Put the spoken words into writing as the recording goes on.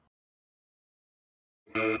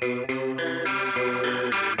I'm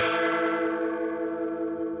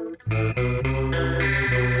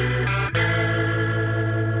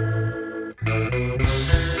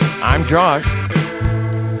Josh.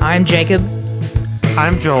 I'm Jacob.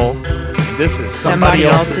 I'm Joel. This is Somebody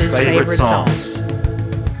else's favorite songs.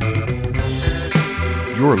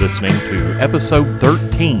 You're listening to episode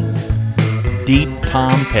 13, Deep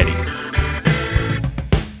Tom Petty.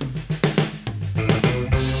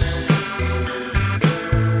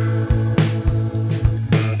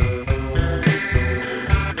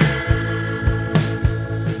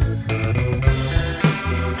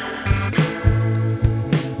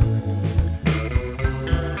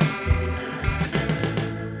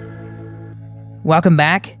 Welcome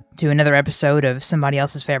back to another episode of Somebody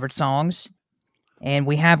Else's Favorite Songs. And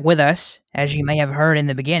we have with us, as you may have heard in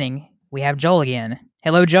the beginning, we have Joel again.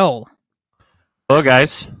 Hello, Joel. Hello,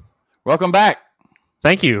 guys. Welcome back.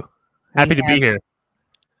 Thank you. Happy to be here.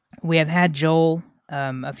 We have had Joel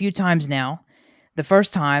a few times now. The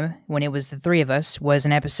first time, when it was the three of us, was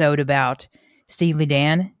an episode about Steely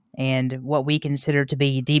Dan and what we consider to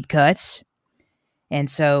be deep cuts. And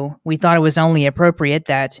so we thought it was only appropriate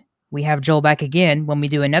that we have Joel back again when we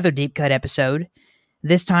do another deep cut episode,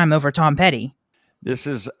 this time over Tom Petty. This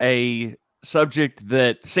is a subject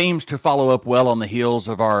that seems to follow up well on the heels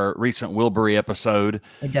of our recent Wilbury episode.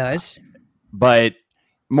 It does. But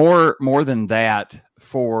more than that,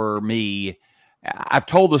 for me, I've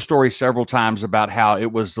told the story several times about how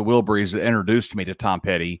it was the Wilburys that introduced me to Tom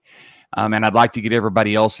Petty. And I'd like to get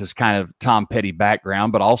everybody else's kind of Tom Petty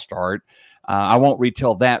background, but I'll start. I won't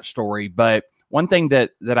retell that story, but one thing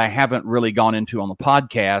that I haven't really gone into on the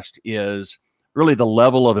podcast is really the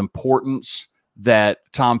level of importance that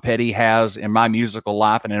Tom Petty has in my musical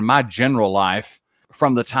life and in my general life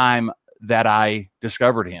from the time that I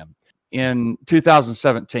discovered him. In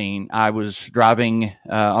 2017, I was driving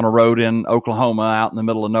on a road in Oklahoma out in the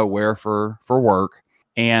middle of nowhere for work,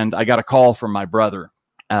 and I got a call from my brother,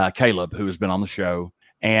 Caleb, who has been on the show,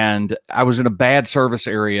 and I was in a bad service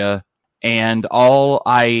area. And all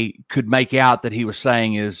I could make out that he was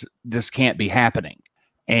saying is, this can't be happening.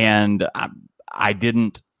 And I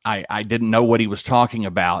didn't know what he was talking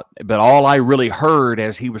about. But all I really heard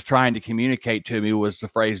as he was trying to communicate to me was the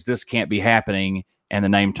phrase, this can't be happening, and the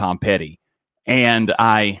name Tom Petty. And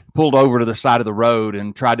I pulled over to the side of the road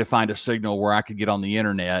and tried to find a signal where I could get on the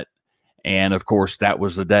internet. And, of course, that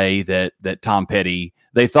was the day that Tom Petty,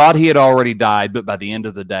 they thought he had already died, but by the end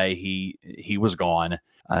of the day, he was gone.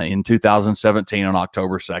 In 2017 on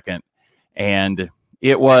October 2nd. And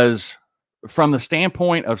it was, from the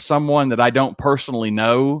standpoint of someone that I don't personally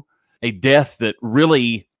know, a death that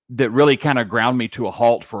really kind of ground me to a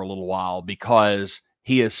halt for a little while, because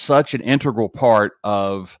he is such an integral part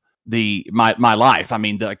of my life. I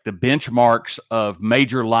mean, the benchmarks of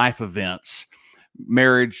major life events,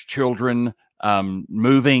 marriage, children,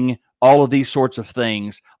 moving, all of these sorts of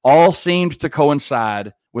things all seemed to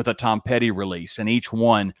coincide with a Tom Petty release, and each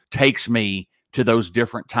one takes me to those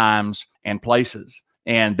different times and places.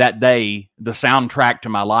 And that day, the soundtrack to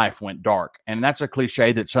my life went dark. And that's a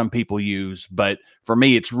cliche that some people use, but for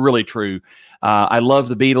me, it's really true. I love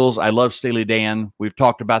the Beatles. I love Steely Dan. We've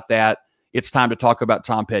talked about that. It's time to talk about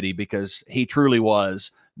Tom Petty, because he truly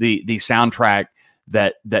was the soundtrack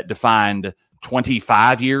that defined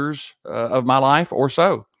 25 years of my life or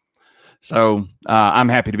so. So I'm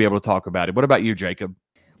happy to be able to talk about it. What about you, Jacob?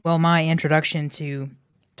 Well, my introduction to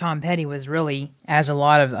Tom Petty was really, as a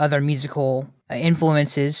lot of other musical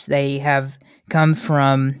influences, they have come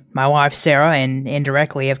from my wife, Sarah, and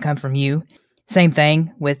indirectly have come from you. Same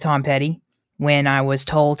thing with Tom Petty. When I was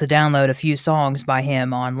told to download a few songs by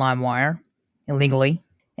him on LimeWire, illegally,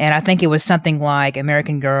 and I think it was something like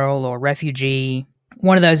American Girl or Refugee,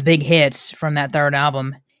 one of those big hits from that third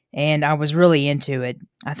album, and I was really into it.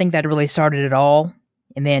 I think that really started it all.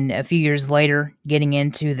 And then a few years later, getting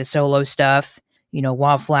into the solo stuff,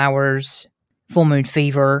 Wildflowers, Full Moon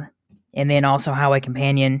Fever, and then also Highway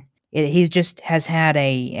Companion. He just has had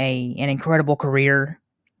an incredible career.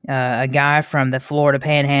 A guy from the Florida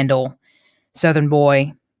Panhandle, Southern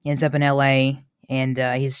boy, ends up in L.A., and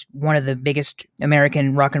he's one of the biggest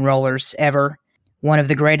American rock and rollers ever. One of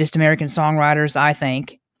the greatest American songwriters, I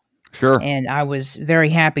think. Sure. And I was very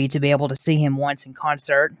happy to be able to see him once in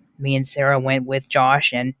concert. Me and Sarah went with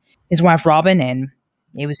Josh and his wife Robin, and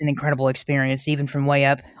it was an incredible experience, even from way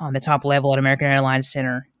up on the top level at American Airlines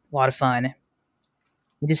Center. A lot of fun.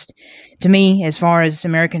 To me, as far as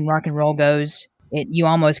American rock and roll goes, you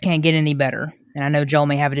almost can't get any better. And I know Joel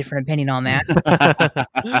may have a different opinion on that.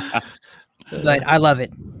 But I love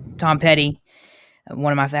it. Tom Petty,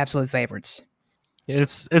 one of my absolute favorites.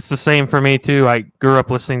 It's the same for me too. I grew up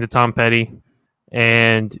listening to Tom Petty,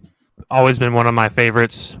 and always been one of my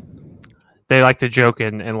favorites. They like to joke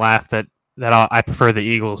and laugh that I prefer the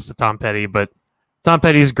Eagles to Tom Petty, but Tom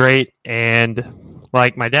Petty's great. And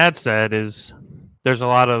like my dad said, there's a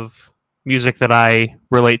lot of music that I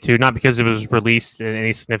relate to, not because it was released in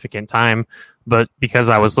any significant time, but because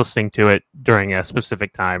I was listening to it during a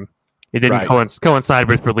specific time. It didn't coincide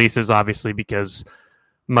with releases, obviously, because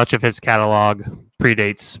much of his catalog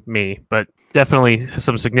predates me, but definitely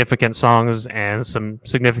some significant songs and some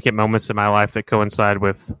significant moments in my life that coincide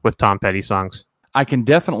with Tom Petty songs. I can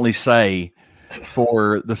definitely say,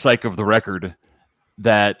 for the sake of the record,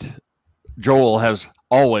 that Joel has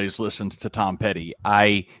always listened to Tom Petty.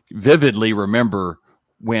 I vividly remember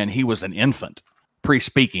when he was an infant,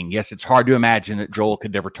 pre-speaking. Yes, it's hard to imagine that Joel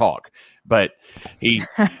could never talk, but he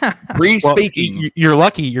pre-speaking. Well, you're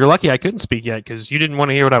lucky. You're lucky I couldn't speak yet because you didn't want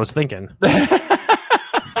to hear what I was thinking.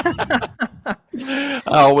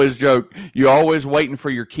 I always joke, you always waiting for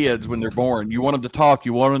your kids when they're born. You want them to talk,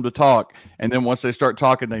 and then once they start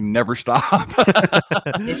talking, they never stop.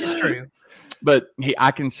 This is true. But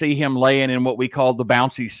I can see him laying in what we call the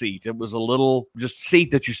bouncy seat. It was a little just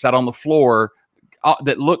seat that you sat on the floor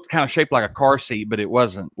that looked kind of shaped like a car seat, but it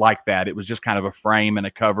wasn't like that. It was just kind of a frame and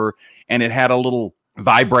a cover, and it had a little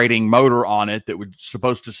vibrating motor on it that was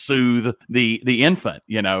supposed to soothe the infant,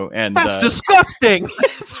 and that's disgusting.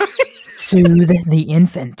 Soothe the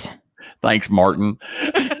infant. Thanks, Martin.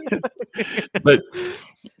 but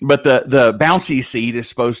the bouncy seat is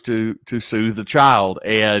supposed to soothe the child,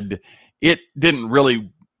 and it didn't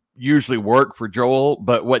really usually work for Joel.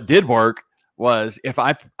 But what did work was if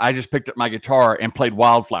I just picked up my guitar and played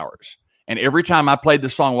Wildflowers, and every time I played the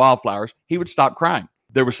song Wildflowers, he would stop crying.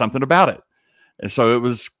 There was something about it, and so it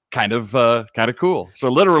was kind of cool. So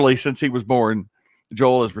literally, since he was born,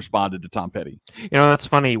 Joel has responded to Tom Petty. That's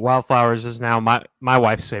funny. Wildflowers is now my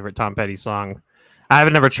wife's favorite Tom Petty song. I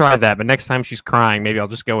haven't never tried that, but next time she's crying, maybe I'll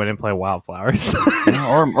just go in and play Wildflowers.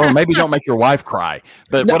 or maybe don't make your wife cry.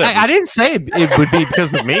 But no, I didn't say it would be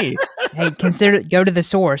because of me. Hey, go to the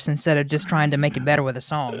source instead of just trying to make it better with a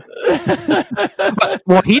song.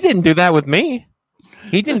 Well, he didn't do that with me.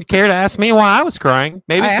 He didn't care to ask me why I was crying.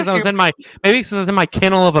 Maybe because I was in my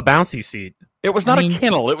kennel of a bouncy seat. It was not a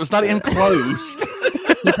kennel. It was not enclosed.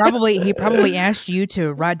 He probably asked you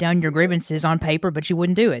to write down your grievances on paper, but you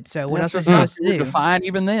wouldn't do it. So what else is supposed to do? Define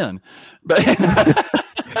even then, but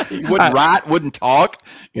he wouldn't write, wouldn't talk.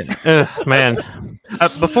 Man,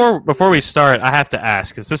 before we start, I have to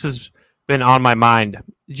ask because this has been on my mind.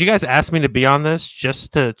 Did you guys ask me to be on this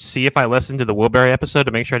just to see if I listened to the Wilbury episode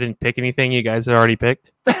to make sure I didn't pick anything you guys had already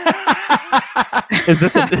picked? Is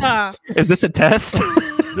this a test? This is a test.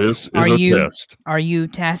 Are you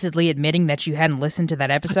tacitly admitting that you hadn't listened to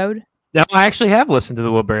that episode? No, I actually have listened to the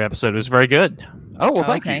Wilbury episode. It was very good. Oh, well,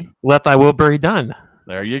 thank you. Let thy Wilbury done.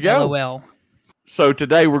 There you go. Well. So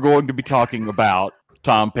today we're going to be talking about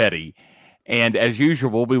Tom Petty. And as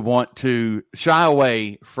usual, we want to shy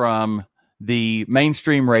away from the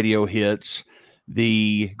mainstream radio hits,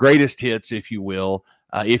 the greatest hits, if you will.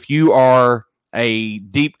 If you are a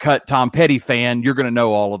deep cut Tom Petty fan, you're going to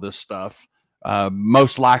know all of this stuff.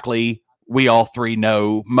 Most likely, we all three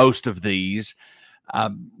know most of these,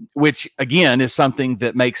 which again is something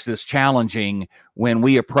that makes this challenging when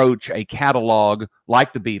we approach a catalog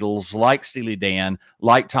like the Beatles, like Steely Dan,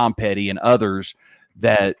 like Tom Petty, and others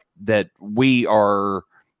that we are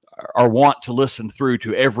want to listen through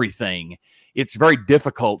to everything. It's very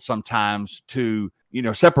difficult sometimes to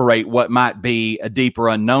separate what might be a deep or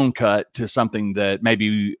unknown cut to something that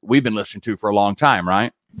maybe we've been listening to for a long time,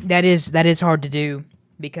 right? That is hard to do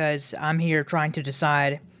because I'm here trying to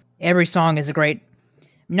decide not every song is a great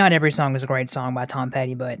song by Tom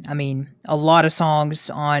Petty, but I mean, a lot of songs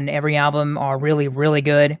on every album are really, really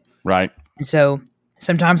good. Right. And so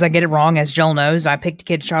sometimes I get it wrong, as Joel knows. I picked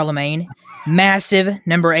Kid Charlemagne, massive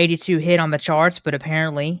number 82 hit on the charts, but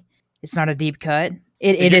apparently it's not a deep cut.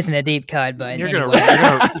 It isn't a deep cut, but you're gonna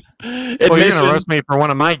roast me for one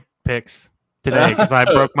of my picks today because I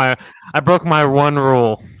broke my one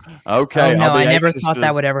rule. Okay. Oh, no, I never thought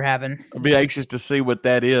that would ever happen. I'll be anxious to see what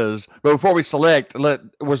that is. But before we select,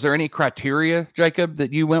 was there any criteria, Jacob,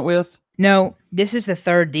 that you went with? No, this is the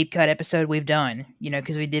third deep cut episode we've done,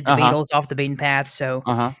 because we did the Beatles off the beaten path. So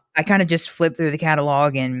I kind of just flipped through the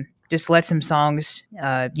catalog and just let some songs,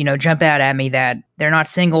 jump out at me that they're not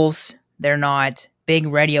singles. They're not big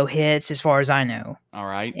radio hits as far as I know. All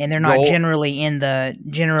right. And they're not generally in the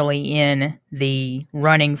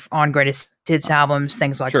running on greatest hits albums,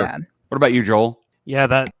 things like that. What about you, Joel?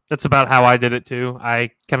 Yeah, that's about how I did it too.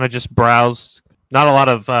 I kind of just browsed, not a lot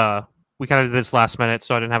of we kind of did this last minute,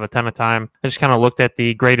 so I didn't have a ton of time. I just kind of looked at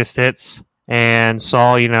the greatest hits and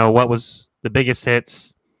saw, what was the biggest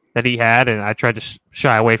hits that he had, and I tried to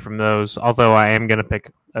shy away from those, although I am going to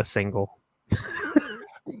pick a single.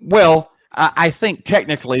 Well, I think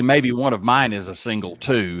technically maybe one of mine is a single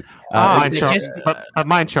too. Mine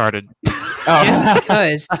charted.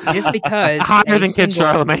 Just because higher than Kid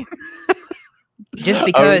Charlemagne. Just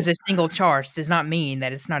because a single charts does not mean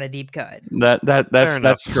that it's not a deep cut.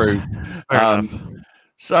 That's true.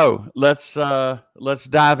 So let's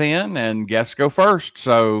dive in and guests go first.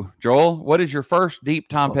 So Joel, what is your first deep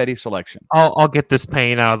Tom Petty selection? I'll get this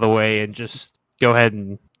pain out of the way and just go ahead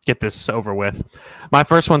and get this over with. My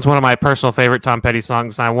first one's one of my personal favorite Tom Petty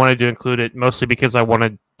songs, and I wanted to include it mostly because I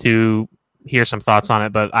wanted to hear some thoughts on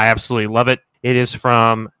it, but I absolutely love it. It is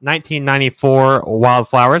from 1994,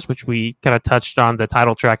 Wildflowers, which we kind of touched on the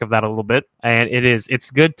title track of that a little bit, and It's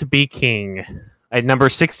Good to Be King, a number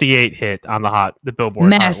 68 hit on the Billboard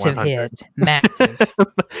massive Hot 100. hit, massive.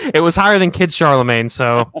 It was higher than Kid Charlemagne,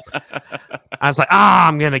 so I was like,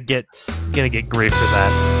 I'm gonna get grief for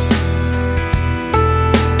that.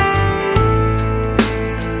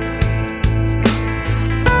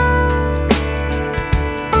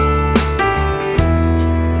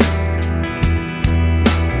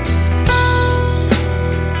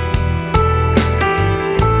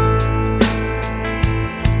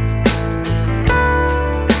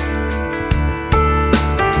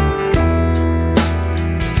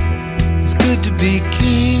 Be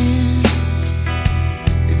king,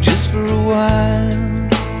 if just for a while,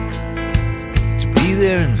 to be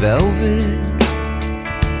there in velvet,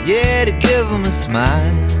 yeah, to give them a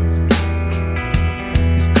smile.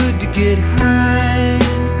 It's good to get high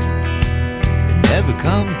and never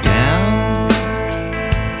come down.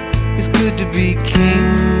 It's good to be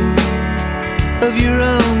king of your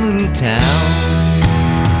own little town.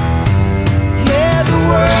 Yeah, the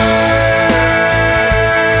world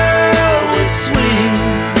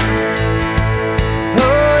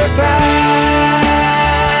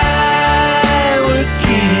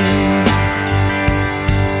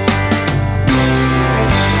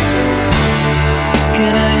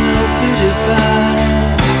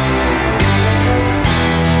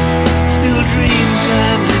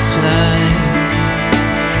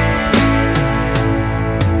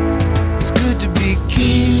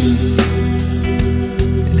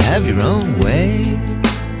have your own way,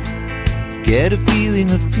 get a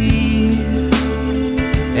feeling of peace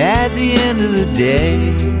at the end of the day.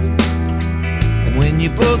 And when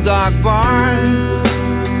your bulldog barks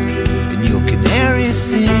and your canary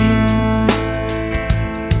sings,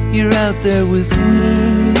 you're out there with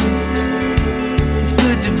winners. It's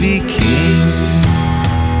good to be king.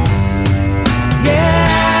 Yeah,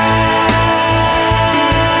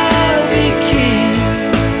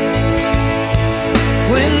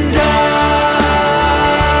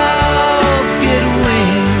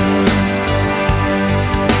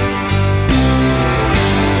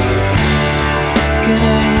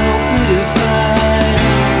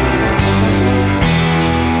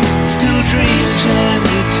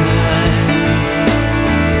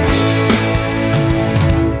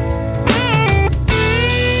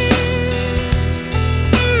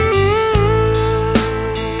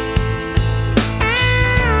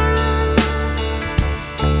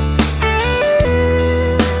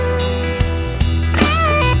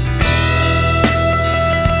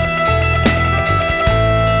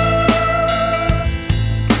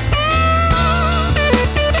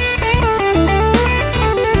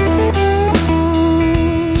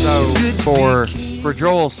 For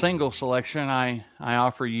Joel's single selection, I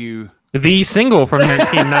offer you the single from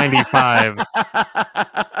 1995.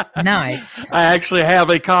 Nice. I actually have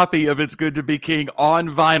a copy of It's Good to Be King on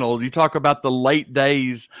vinyl. You talk about the late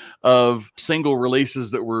days of single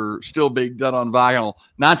releases that were still being done on vinyl.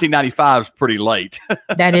 1995 is pretty late.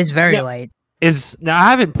 That is very late. Now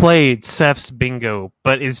I haven't played Seth's Bingo,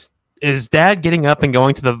 but is Dad getting up and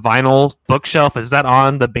going to the vinyl bookshelf? Is that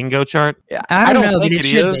on the bingo chart? Yeah, I don't think it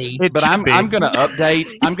is, be. But I'm going to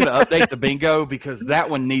update. I'm going to update the bingo because that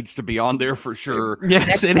one needs to be on there for sure.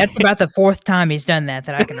 Yes, that's about the fourth time he's done that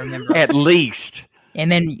I can remember. At least. And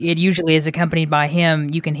then it usually is accompanied by him.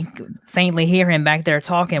 You can faintly hear him back there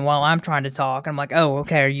talking while I'm trying to talk. I'm like, oh,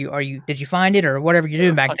 okay. Are you? Did you find it or whatever you're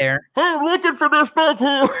doing back there? Hey, I'm looking for this back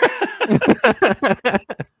here.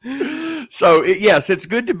 So yes, It's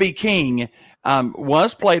Good to Be King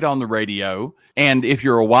was played on the radio, and if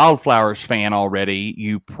you're a Wildflowers fan already,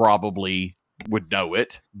 you probably would know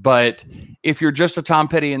it. But if you're just a Tom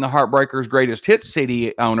Petty and the Heartbreakers Greatest Hits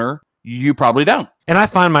CD owner, you probably don't. And I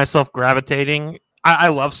find myself gravitating. I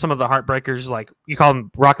love some of the Heartbreakers, like you call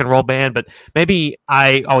them rock and roll band, but maybe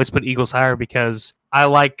I always put Eagles higher because I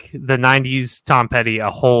like the 90s Tom Petty a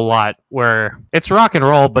whole lot, where it's rock and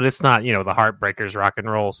roll, but it's not, the Heartbreakers rock and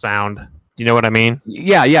roll sound. You know what I mean?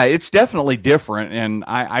 Yeah, it's definitely different. And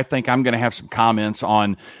I think I'm going to have some comments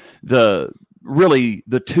on the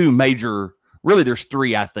two major, really there's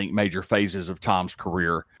three, I think, major phases of Tom's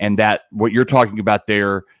career. And that what you're talking about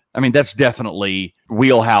there, I mean, that's definitely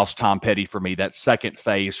wheelhouse Tom Petty for me. That second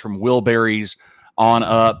phase from Wilburys on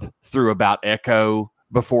up through about Echo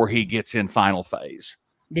before he gets in final phase.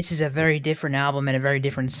 This is a very different album and a very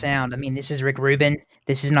different sound. I mean, this is Rick Rubin.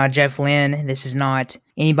 This is not Jeff Lynne. This is not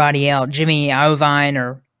anybody else, Jimmy Iovine,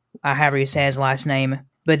 or however you say his last name.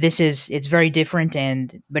 But it's very different,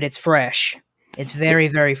 but it's fresh. It's very,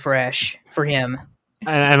 very fresh for him.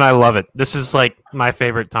 And I love it. This is like my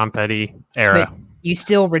favorite Tom Petty era. But you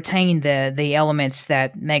still retain the elements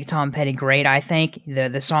that make Tom Petty great. I think the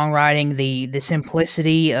songwriting, the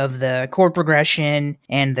simplicity of the chord progression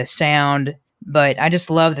and the sound. But I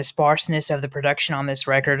just love the sparseness of the production on this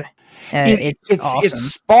record. It's awesome.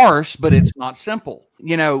 It's sparse, but it's not simple.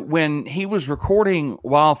 When he was recording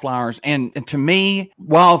Wildflowers, and to me,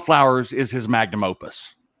 Wildflowers is his magnum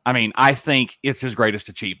opus. I mean, I think it's his greatest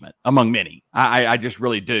achievement among many. I just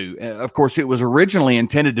really do. Of course, it was originally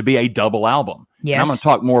intended to be a double album. Yes. And I'm going to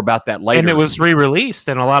talk more about that later. And it was re-released,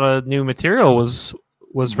 and a lot of new material was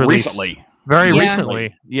released recently. Very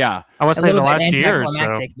recently. Yeah. I want to say in the last year or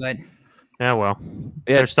so. But yeah, well,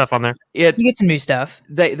 there's stuff on there. You get some new stuff.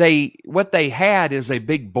 What they had is a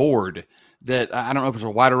big board that I don't know if it was a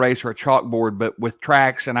white erase or a chalkboard, but with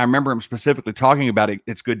tracks. And I remember him specifically talking about it.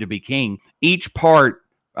 It's Good to Be King. Each part,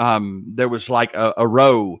 there was like a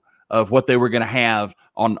row of what they were going to have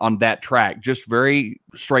on that track. Just very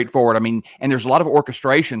straightforward. I mean, and there's a lot of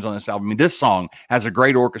orchestrations on this album. I mean, this song has a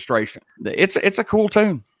great orchestration. It's a cool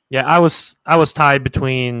tune. Yeah, I was tied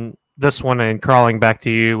between this one and Crawling Back to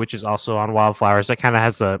You, which is also on Wildflowers. That kind of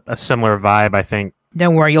has a similar vibe, I think.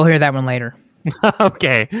 Don't worry, you'll hear that one later.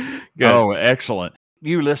 Okay, good. Oh, excellent.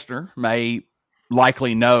 You, listener, may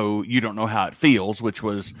likely know You Don't Know How It Feels, which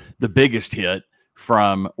was the biggest hit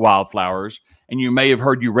from Wildflowers. And you may have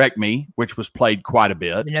heard You Wreck Me, which was played quite a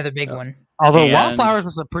bit. Another big one. Although Wildflowers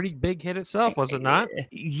was a pretty big hit itself, was it not?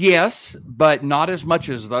 Yes, but not as much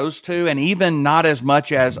as those two, and even not as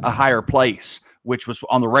much as A Higher Place, which was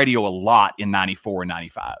on the radio a lot in 94 and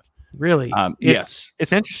 95. Really? Yes.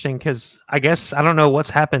 It's interesting because I guess I don't know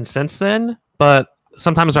what's happened since then, but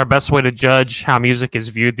sometimes our best way to judge how music is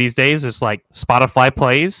viewed these days is like Spotify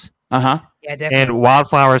plays. Uh-huh. Yeah, definitely. And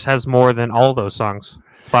Wildflowers has more than all those songs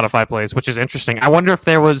Spotify plays, which is interesting. I wonder if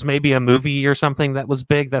there was maybe a movie or something that was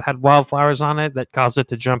big that had Wildflowers on it that caused it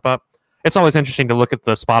to jump up. It's always interesting to look at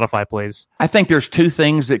the Spotify plays. I think there's two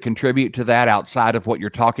things that contribute to that outside of what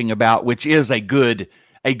you're talking about, which is a good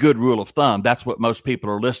rule of thumb. That's what most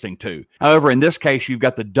people are listening to. However, in this case, you've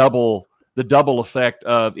got the double effect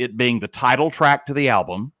of it being the title track to the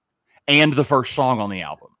album and the first song on the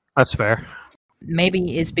album. That's fair.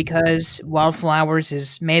 Maybe it's because Wildflowers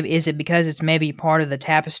is it because it's maybe part of the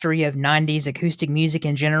tapestry of 90s acoustic music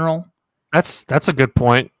in general? That's a good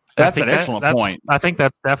point. That's an excellent point. I think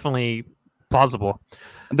that's definitely plausible.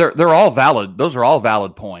 They're all valid. Those are all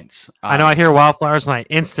valid points. I know I hear Wildflowers and I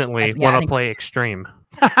instantly want to play Extreme.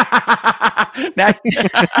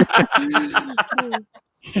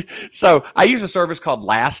 So I use a service called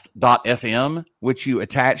last.fm, which you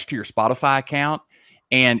attach to your Spotify account,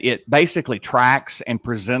 and it basically tracks and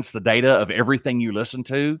presents the data of everything you listen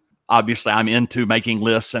to. Obviously, I'm into making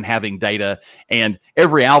lists and having data, and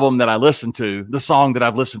every album that I listen to, the song that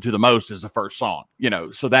I've listened to the most is the first song.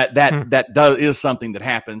 So that is something that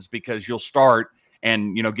happens because you'll start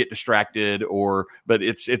and get distracted, but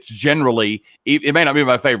it's generally, it may not be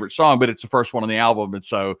my favorite song, but it's the first one on the album, and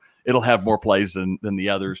so it'll have more plays than the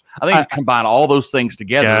others. I think you combine all those things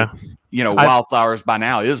together. Wildflowers by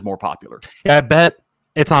now is more popular. Yeah, I bet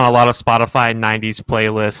it's on a lot of Spotify 90s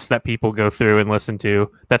playlists that people go through and listen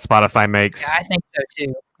to that Spotify makes. Yeah, I think so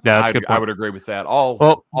too. Yeah, that's a good point. I would agree with that.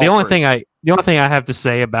 The only thing I have to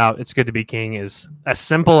say about It's Good to Be King is, as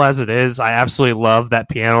simple as it is, I absolutely love that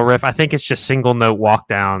piano riff. I think it's just single note walk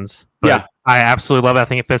downs. Yeah. I absolutely love it. I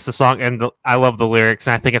think it fits the song, and I love the lyrics,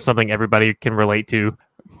 and I think it's something everybody can relate to.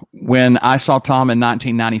 When I saw Tom in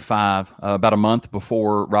 1995, about a month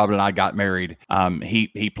before Robin and I got married,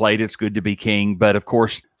 he played It's Good to Be King. But of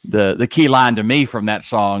course, the key line to me from that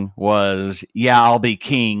song was, "Yeah, I'll be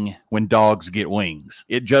king when dogs get wings."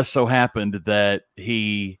 It just so happened that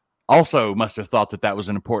he also must have thought that was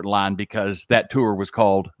an important line because that tour was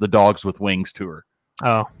called the Dogs with Wings Tour.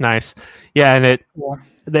 Oh, nice. Yeah, and Cool.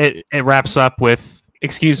 it wraps up with,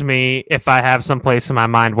 excuse me if I have some place in my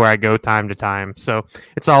mind where I go time to time. So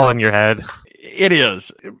it's all in your head. It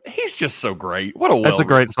is. He's just so great. What a That's a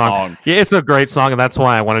great song. Yeah, it's a great song, and that's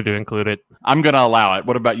why I wanted to include it. I'm going to allow it.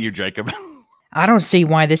 What about you, Jacob? I don't see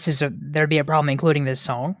why there'd be a problem including this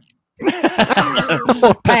song.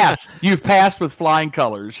 Pass. You've passed with flying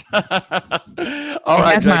colors. All It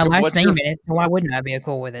right, has my Jacob, last what's name your- in it, so why wouldn't I be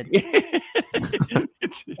cool with it?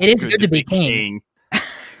 It's It is good to be king.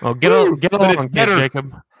 Well, get Woo, get but along, it's kid, better-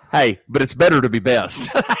 Jacob. Hey, but it's better to be best.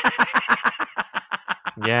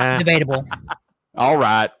 Yeah. Debatable. All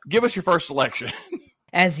right. Give us your first selection.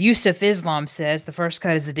 As Yusuf Islam says, the first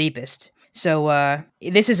cut is the deepest. So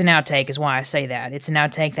this is an outtake, is why I say that. It's an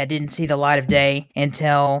outtake that didn't see the light of day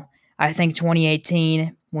until, I think,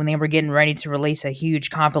 2018, when they were getting ready to release a huge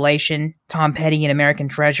compilation, Tom Petty and American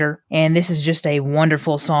Treasure. And this is just a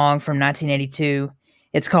wonderful song from 1982.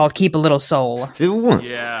 It's called Keep a Little Soul. So 1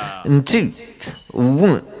 Yeah. and 2,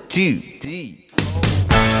 1, 2, 3.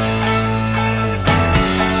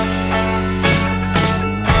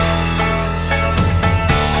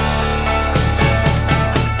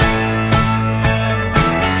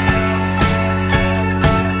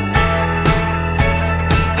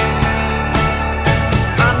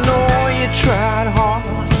 I know you tried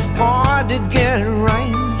hard to get it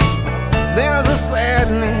right. There's a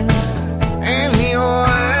sadness in your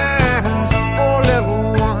eyes. Oh,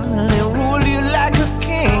 little one, they rule you like a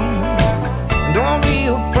king. Don't be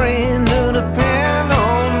afraid to depend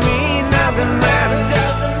on me. Nothing matters.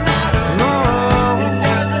 No.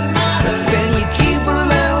 Say you keep a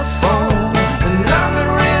little soul, and nothing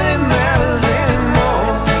really matters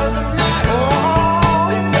anymore.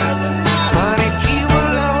 Oh, honey, keep a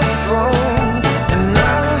little soul, and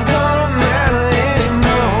nothing's gonna matter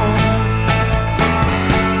anymore.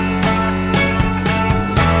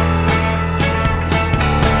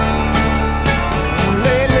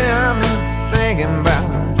 Lately I've been thinking about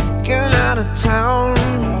getting out of town.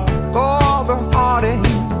 All the heartache,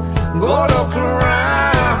 go look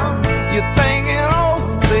around. You're thinking, oh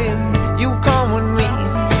baby, you come with me.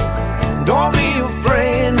 Don't be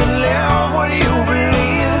afraid to live what you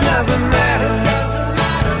believe. Nothing matters.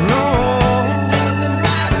 No.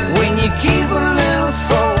 When you keep a little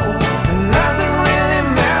soul, nothing really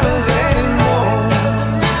matters anymore.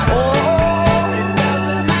 Oh,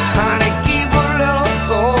 honey, keep a little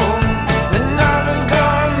soul, and nothing's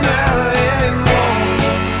gonna matter anymore.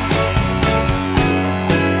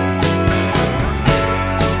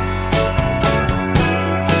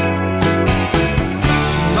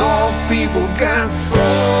 No people got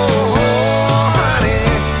soul, honey.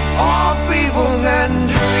 All people got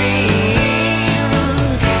dreams.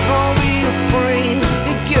 Don't be afraid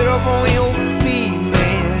to get up on your feet,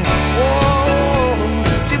 man. Oh,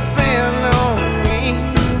 depend on me.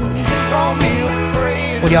 Don't be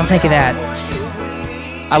afraid. What do y'all think of that?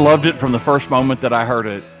 I loved it from the first moment that I heard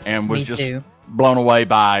it and was Me just too. blown away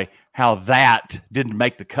by how that didn't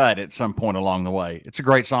make the cut at some point along the way. It's a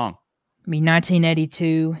great song. I mean,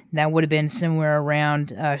 1982, that would have been somewhere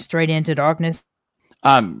around Straight Into Darkness.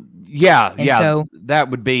 Yeah, And yeah, so- that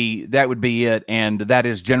would be it, and that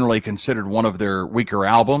is generally considered one of their weaker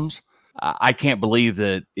albums. I can't believe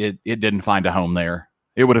that it didn't find a home there.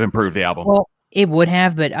 It would have improved the album. Well, it would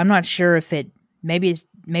have, but I'm not sure if it. Maybe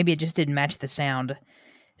it just didn't match the sound.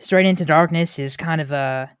 Straight Into Darkness is kind of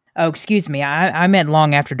a. Oh, excuse me. I meant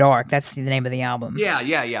Long After Dark. That's the name of the album.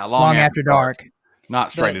 yeah. Long After Dark.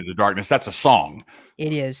 Not Straight But- Into Darkness. That's a song.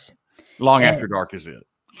 It is. Long And- After Dark is it.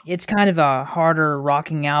 It's kind of a harder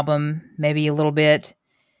rocking album, maybe a little bit.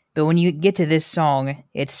 But when you get to this song,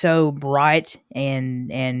 it's so bright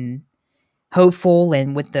and hopeful,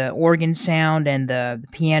 and with the organ sound and the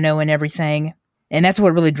piano and everything. And that's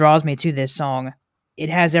what really draws me to this song. It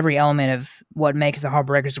has every element of what makes the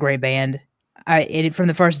Heartbreakers a great band. From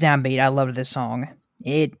the first downbeat, I loved this song.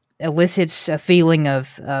 It elicits a feeling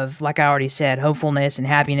of, like I already said, hopefulness and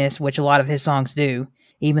happiness, which a lot of his songs do,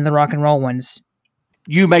 even the rock and roll ones.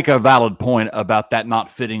 You make a valid point about that not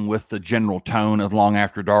fitting with the general tone of Long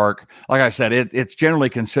After Dark. Like I said, it's generally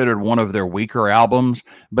considered one of their weaker albums,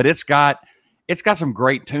 but it's got some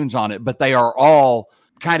great tunes on it, but they are all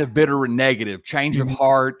kind of bitter and negative. Change of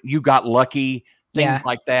Heart, You Got Lucky, things Yeah.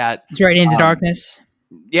 like that. Straight Into Darkness.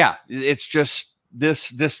 Yeah, it's just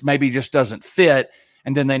this maybe just doesn't fit,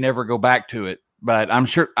 and then they never go back to it. But I'm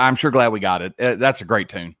sure glad we got it. That's a great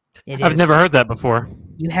tune. It I've is. never heard that before.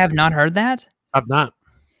 You have not heard that? I've not.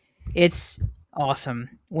 It's awesome.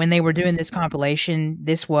 When they were doing this compilation,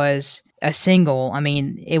 this was a single. I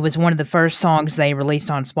mean, it was one of the first songs they released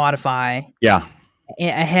on Spotify, Yeah.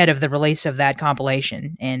 ahead of the release of that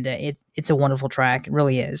compilation, and it's a wonderful track. It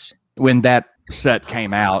really is. When that set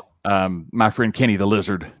came out, my friend Kenny the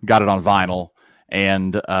Lizard got it on vinyl,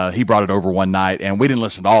 and he brought it over one night, and we didn't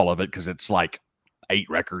listen to all of it because it's like 8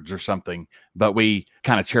 records or something, but we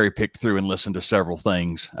kind of cherry picked through and listened to several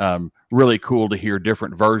things. Really cool to hear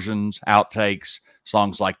different versions, outtakes,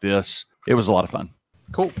 songs like this. It was a lot of fun.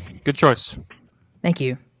 Cool. Good choice. Thank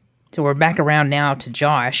you. So we're back around now to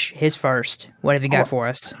Josh, his first. What have you got for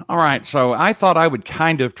us? All right. So I thought I would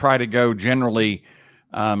kind of try to go generally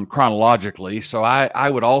chronologically. So I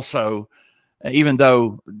would also, even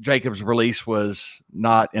though Jacob's release was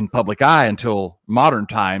not in public eye until modern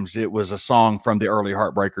times, it was a song from the early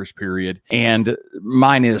Heartbreakers period. And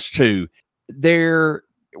mine is too. There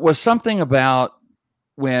was something about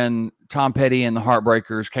when Tom Petty and the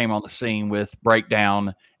Heartbreakers came on the scene with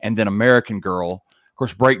Breakdown and then American Girl. Of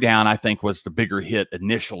course, Breakdown, I think, was the bigger hit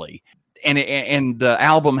initially. And the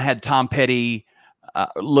album had Tom Petty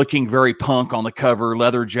looking very punk on the cover,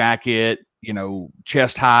 leather jacket,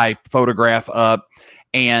 chest high, photograph up.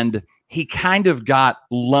 And he kind of got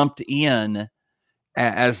lumped in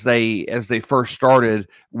as they first started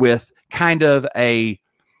with kind of a,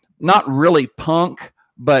 not really punk,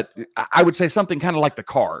 but I would say something kind of like the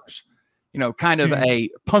Cars, kind of a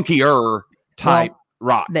punkier type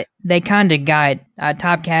rock. They kind of got,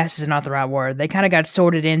 typecast is not the right word. They kind of got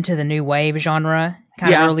sorted into the new wave genre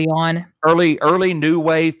kind of early on. Early new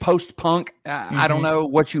wave, post-punk. I don't know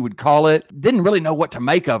what you would call it. Didn't really know what to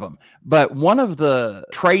make of them. But one of the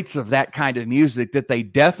traits of that kind of music that they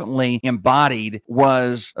definitely embodied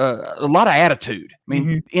was a lot of attitude. I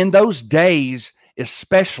mean, in those days,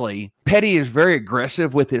 especially, Petty is very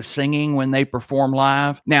aggressive with his singing when they perform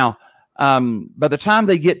live. Now, by the time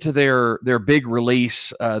they get to their big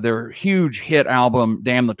release, their huge hit album,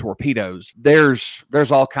 Damn the Torpedoes,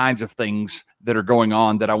 there's all kinds of things that are going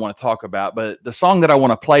on that I want to talk about. But the song that I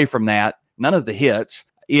want to play from that, none of the hits,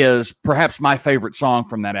 is perhaps my favorite song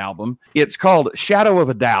from that album. It's called Shadow of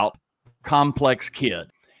a Doubt, Complex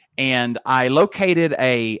Kid. And I located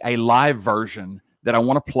a live version that I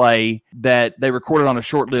want to play that they recorded on a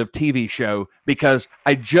short-lived TV show because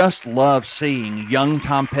I just love seeing young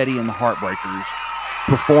Tom Petty and the Heartbreakers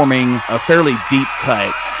performing a fairly deep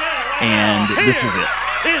cut, and this is it.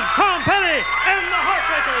 Is Tom Petty and the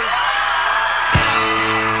Heartbreakers.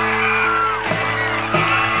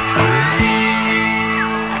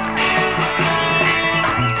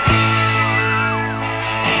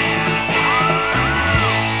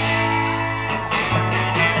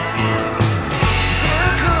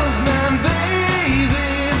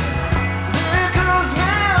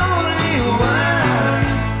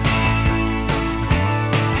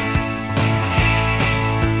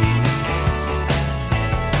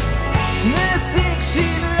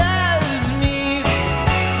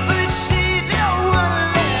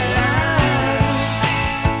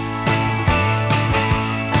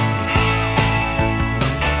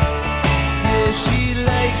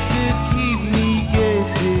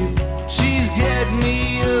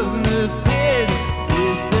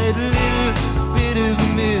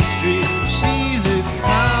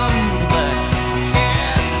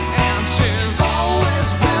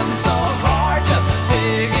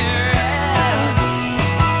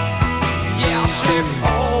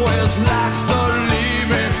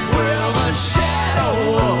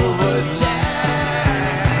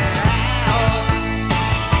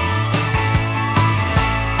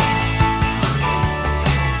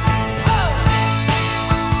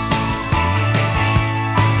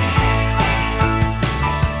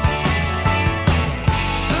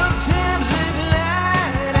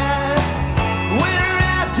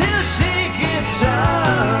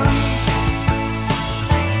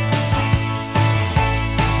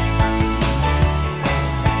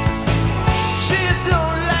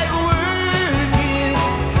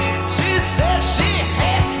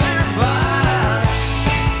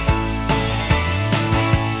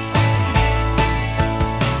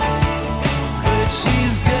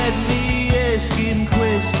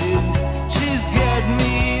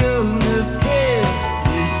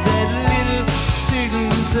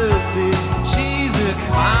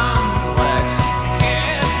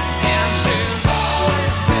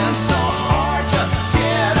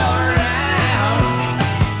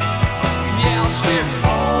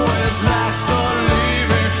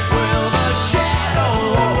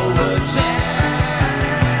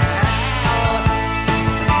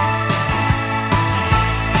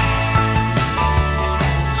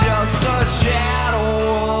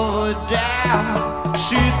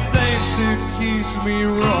 She thinks it keeps me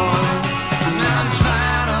running, and I'm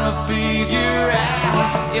trying to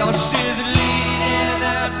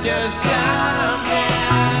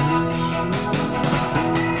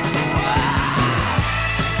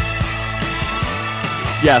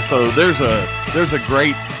Yeah, so there's a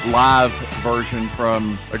great live version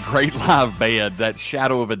from a great live band, that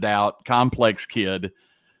Shadow of a Doubt, Complex Kid.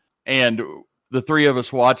 And the three of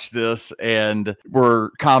us watched this and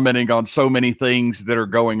we're commenting on so many things that are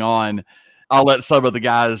going on. I'll let some of the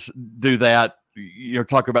guys do that,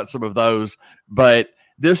 talk about some of those. But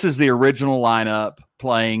this is the original lineup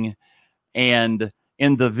playing. And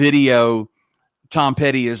in the video, Tom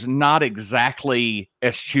Petty is not exactly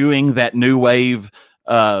eschewing that new wave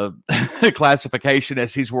classification,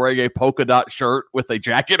 as he's wearing a polka dot shirt with a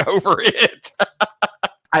jacket over it.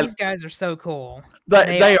 These guys are so cool.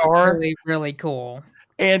 They are really, really cool.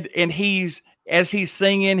 And as he's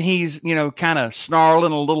singing, he's kind of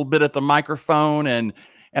snarling a little bit at the microphone, and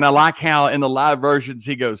I like how in the live versions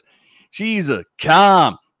he goes, "She's a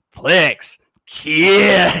complex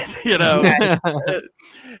kid,"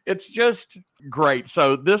 It's just great.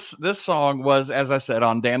 So this song was, as I said,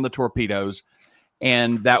 on Damn the Torpedoes,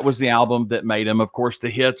 and that was the album that made him. Of course,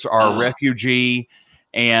 the hits are Refugee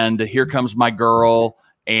and Here Comes My Girl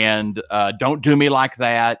and Don't Do Me Like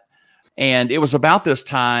That. And it was about this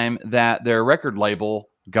time that their record label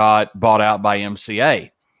got bought out by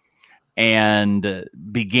MCA and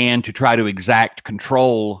began to try to exact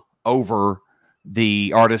control over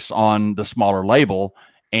the artists on the smaller label.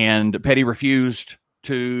 And Petty refused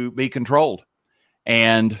to be controlled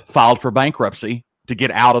and filed for bankruptcy to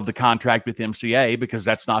get out of the contract with MCA, because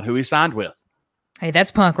that's not who he signed with. Hey,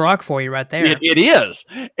 that's punk rock for you right there. It is.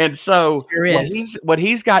 And so sure what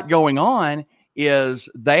he's got going on is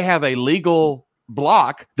they have a legal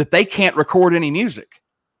block that they can't record any music.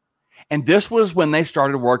 And this was when they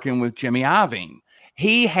started working with Jimmy Iovine.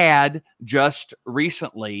 He had just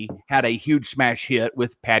recently had a huge smash hit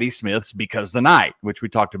with Patti Smith's Because the Night, which we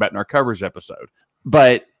talked about in our covers episode.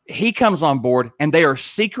 But he comes on board and they are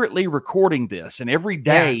secretly recording this. And every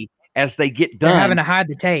day as they get done, they're having to hide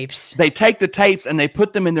the tapes. They take the tapes and they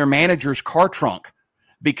put them in their manager's car trunk,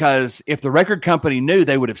 because if the record company knew,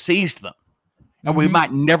 they would have seized them. And we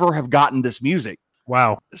might never have gotten this music.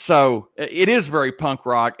 Wow. So it is very punk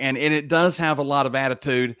rock, and it does have a lot of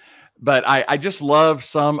attitude. But I just love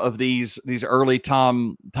some of these early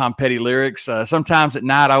Tom Petty lyrics. Sometimes at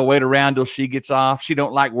night I'll wait around till she gets off. She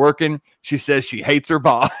don't like working. She says she hates her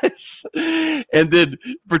boss. And then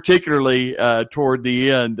particularly toward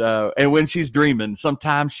the end, and when she's dreaming,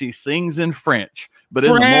 sometimes she sings in French. But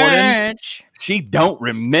in the morning, she don't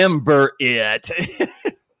remember it.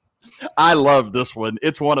 I love this one.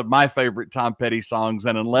 It's one of my favorite Tom Petty songs.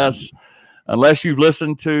 And unless you've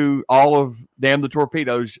listened to all of Damn the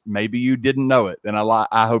Torpedoes, maybe you didn't know it. And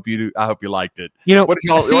I hope you do. I hope you liked it. What did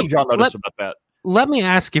y'all notice about that? Let me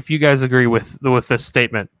ask if you guys agree with this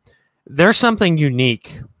statement. There's something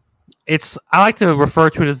unique. I like to refer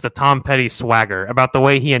to it as the Tom Petty swagger, about the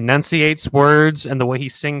way he enunciates words and the way he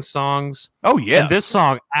sings songs. Oh, yeah. And this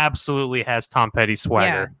song absolutely has Tom Petty swagger.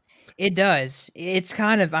 Yeah. It does. It's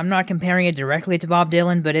kind of, I'm not comparing it directly to Bob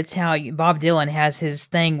Dylan, but it's how Bob Dylan has his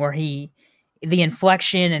thing where the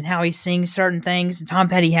inflection and how he sings certain things. Tom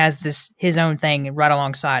Petty has his own thing right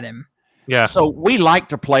alongside him. Yeah. So we like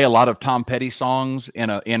to play a lot of Tom Petty songs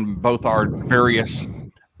in both our various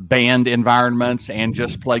band environments and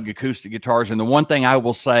just playing acoustic guitars. And the one thing I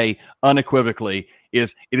will say unequivocally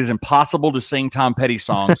is it is impossible to sing Tom Petty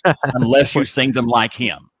songs unless you sing them like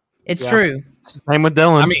him. It's true. Same with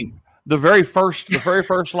Dylan. I mean, the very first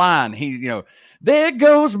line, there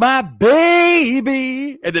goes my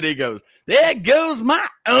baby. And then he goes, there goes my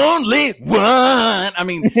only one. I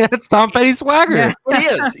mean, it's Tom Petty swagger. Yeah,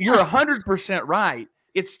 it is. You're 100% right.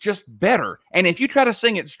 It's just better. And if you try to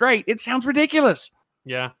sing it straight, it sounds ridiculous.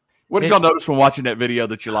 Yeah. What did y'all notice when watching that video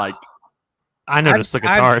that you liked? I noticed the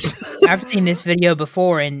guitars. I've seen this video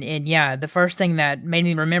before, and yeah, the first thing that made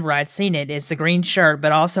me remember I'd seen it is the green shirt,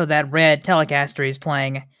 but also that red Telecaster he's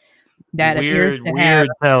playing. That weird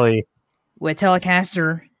telly with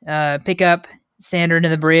Telecaster pickup, standard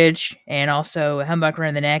in the bridge, and also a humbucker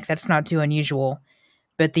in the neck. That's not too unusual,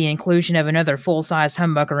 but the inclusion of another full-size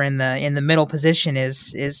humbucker in the middle position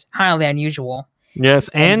is highly unusual. Yes,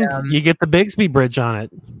 and you get the Bigsby bridge on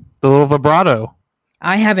it, the little vibrato.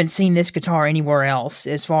 I haven't seen this guitar anywhere else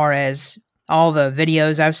as far as all the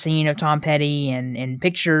videos I've seen of Tom Petty and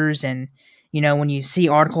pictures. And, when you see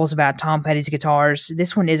articles about Tom Petty's guitars,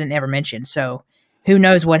 this one isn't ever mentioned. So who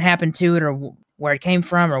knows what happened to it or where it came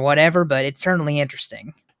from or whatever, but it's certainly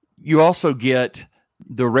interesting. You also get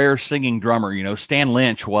the rare singing drummer. Stan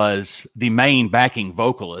Lynch was the main backing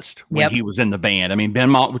vocalist when he was in the band. I mean, Ben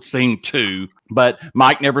Mott would sing too, but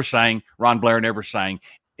Mike never sang. Ron Blair never sang.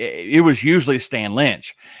 it was usually Stan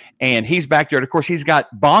Lynch. And he's back there. And of course, he's got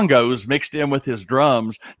bongos mixed in with his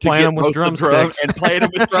drums to Playing get them with both the drums drumsticks. and playing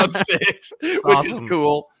them with drumsticks, which awesome. is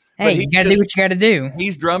cool. Hey, But you he's got to do what you got to do.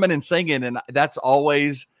 he's drumming and singing, and that's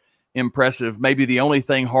always impressive. Maybe the only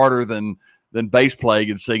thing harder than bass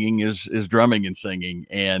playing and singing is drumming and singing.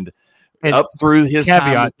 And up through his time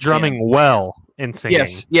Caveat: with drumming Stan. well in singing.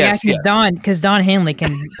 Yes. Because Don Henley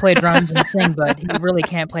can play drums and sing, but he really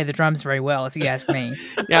can't play the drums very well, if you ask me.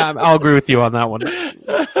 Yeah, I'll agree with you on that one.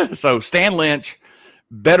 So Stan Lynch,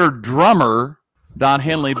 better drummer. Don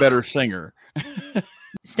Henley, better singer.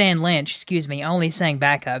 Stan Lynch, excuse me, only sang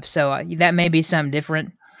backup, so that may be something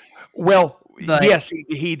different. Well, But- yes,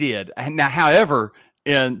 he did. And now, however,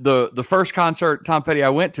 in the first concert Tom Petty I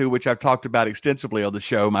went to, which I've talked about extensively on the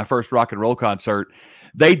show, my first rock and roll concert,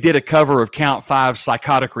 they did a cover of Count Five's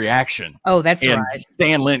 "Psychotic Reaction," Oh, that's and right.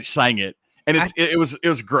 Stan Lynch sang it, and it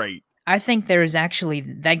was great. I think there's actually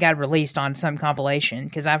that got released on some compilation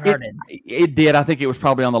because I've heard it. It did. I think it was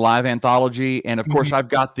probably on the Live Anthology, and of Mm-hmm. course, I've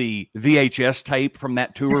got the VHS tape from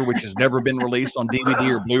that tour, which has never been released on DVD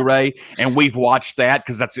or Blu-ray, and we've watched that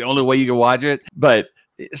because that's the only way you can watch it. But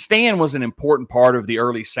Stan was an important part of the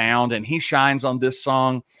early sound, and he shines on this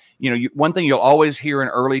song. You know, one thing you'll always hear in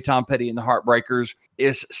early Tom Petty and the Heartbreakers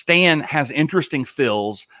is Stan has interesting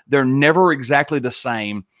fills. They're never exactly the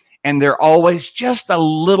same, and they're always just a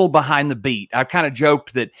little behind the beat. I've kind of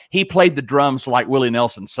joked that he played the drums like Willie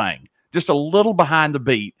Nelson sang, just a little behind the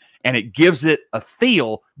beat, and it gives it a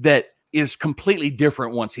feel that is completely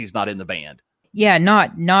different once he's not in the band. Yeah,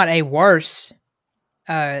 not a worse.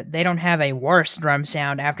 They don't have a worse drum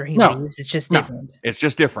sound after he No. leaves. It's just No. different. It's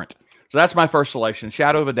just different. So that's my first selection,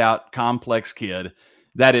 Shadow of a Doubt, Complex Kid.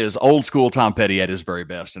 That is old school Tom Petty at his very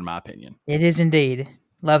best, in my opinion. It is indeed.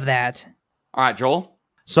 Love that. All right, Joel.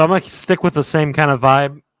 So I'm going to stick with the same kind of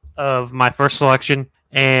vibe of my first selection,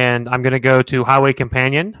 and I'm going to go to Highway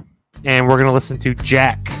Companion, and we're going to listen to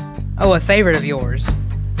Jack, Oh, a favorite of yours.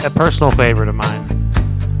 a personal favorite of mine.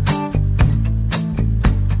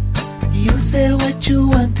 You say what you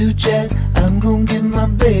want to, Jack. I'm gonna get my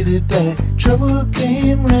baby back. Trouble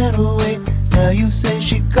came right away. Now you say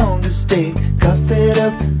she gone to stay. Got fed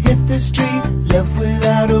up, hit the street, left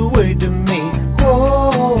without a word to me.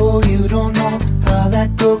 Oh, you don't know how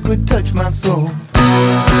that girl could touch my soul.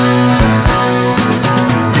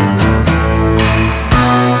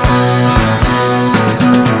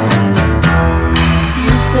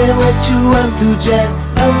 You say what you want to, Jack.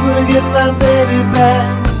 I'm gonna get my baby back.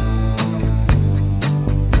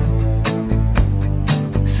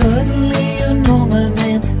 Suddenly you know my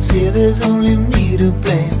name. Say there's only me to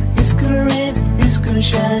blame. It's gonna rain, it's gonna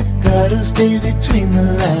shine. Gotta stay between the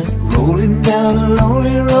lines. Rolling down a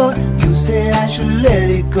lonely road. You say I should let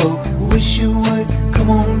it go. Wish you would come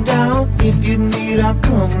on down. If you need, I'll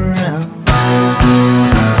come around.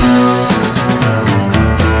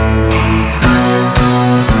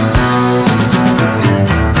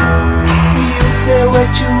 You say what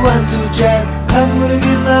you want to, Jack. I'm gonna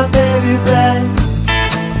get my baby back.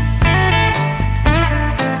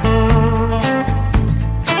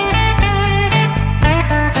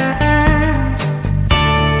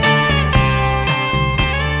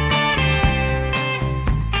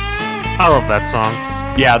 I love that song.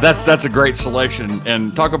 Yeah, that's a great selection.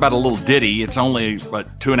 And talk about a little ditty. It's only,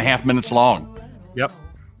 2.5 minutes long. Yep.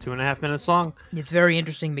 2.5 minutes long. It's very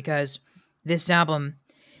interesting because this album,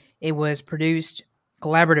 it was produced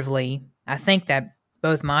collaboratively. I think that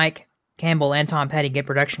both Mike Campbell and Tom Petty get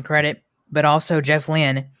production credit, but also Jeff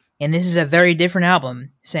Lynne. And this is a very different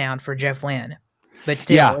album sound for Jeff Lynne. But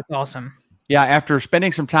still, Yeah. it's awesome. Yeah, after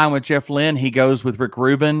spending some time with Jeff Lynne, he goes with Rick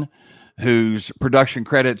Rubin, whose production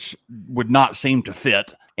credits would not seem to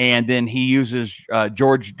fit. And then he uses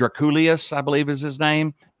George Draculius, I believe is his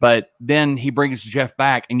name. But then he brings Jeff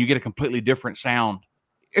back, and you get a completely different sound.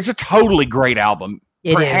 It's a totally great album. It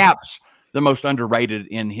is. Perhaps the most underrated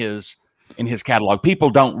in his catalog. People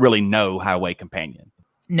don't really know Highway Companion.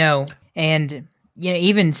 No. And,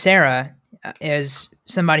 even Sarah, as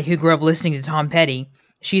somebody who grew up listening to Tom Petty,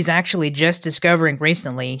 she's actually just discovering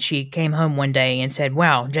recently. She came home one day and said,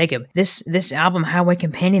 "Wow, Jacob, this album Highway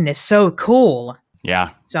Companion is so cool." Yeah,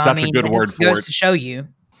 So that's a good that word just for goes it. to show you.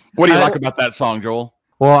 What do you like about that song, Joel?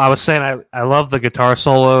 Well, I was saying I love the guitar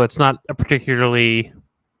solo. It's not a particularly,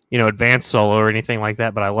 advanced solo or anything like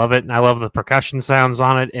that, but I love it. And I love the percussion sounds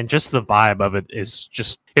on it. And just the vibe of it is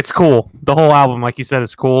it's cool. The whole album, like you said,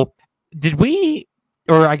 is cool. Did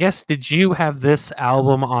you have this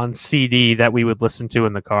album on CD that we would listen to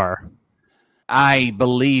in the car? I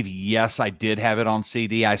believe, yes, I did have it on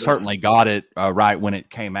CD. I certainly got it right when it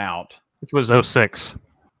came out. Which was 06.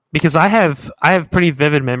 because I have pretty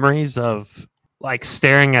vivid memories of like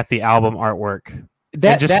staring at the album artwork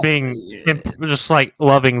and just being just like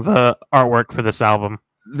loving the artwork for this album.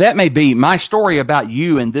 That may be. My story about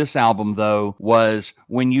you and this album, though, was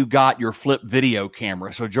when you got your flip video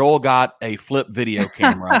camera. So Joel got a flip video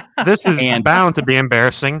camera. This is bound to be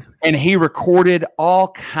embarrassing. And he recorded all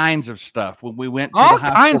kinds of stuff. When we went to All the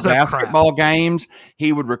high kinds school of basketball games,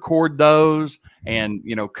 he would record those and,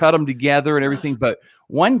 you know, cut them together and everything. But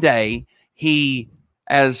one day he,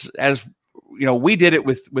 as you know, we did it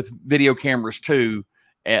with video cameras too,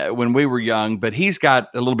 when we were young, but he's got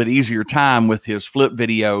a little bit easier time with his flip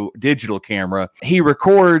video digital camera. He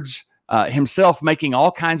records himself making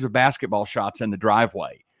all kinds of basketball shots in the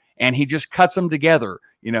driveway, and he just cuts them together,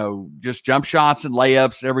 you know, just jump shots and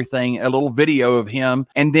layups, everything, a little video of him.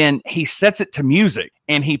 And then he sets it to music,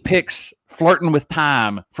 and he picks Flirting with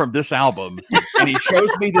Time from this album. And he shows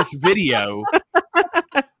me this video,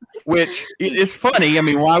 which is funny. I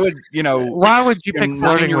mean, why would you pick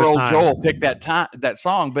 9-year-old Joel pick that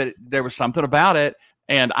song? But there was something about it,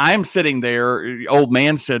 and I'm sitting there, old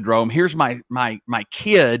man syndrome. Here's my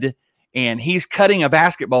kid, and he's cutting a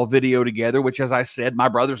basketball video together, which, as I said, my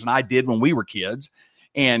brothers and I did when we were kids.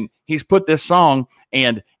 And he's put this song,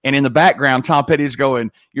 and in the background, Tom Petty's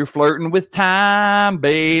going, "You're flirting with time,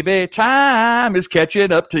 baby. Time is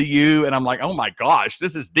catching up to you." And I'm like, "Oh my gosh,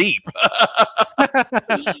 this is deep."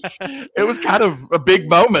 It was kind of a big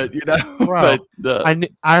moment, you know. Wow. But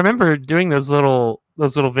I remember doing those little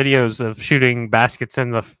videos of shooting baskets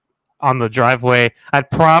on the driveway.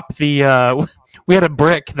 I'd prop the we had a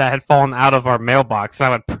brick that had fallen out of our mailbox. I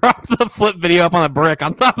would prop the flip video up on the brick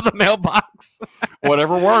on top of the mailbox.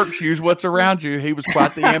 Whatever works, use what's around you. He was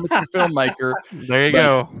quite the amateur filmmaker. There you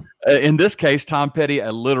go. In this case, Tom Petty,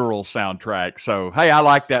 a literal soundtrack. So, hey, I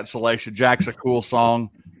like that, Salacia. Jack's a cool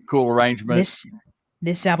song, cool arrangement.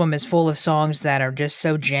 This album is full of songs that are just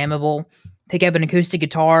so jammable. Pick up an acoustic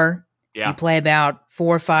guitar. Yeah. You play about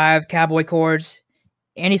 4 or 5 cowboy chords.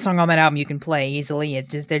 Any song on that album you can play easily.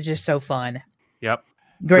 They're just so fun. Yep.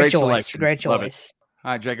 Great choice. Selection. Great Love choice. it.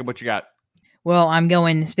 All right, Jacob, what you got? Well,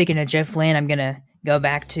 speaking of Jeff Lynne, I'm going to go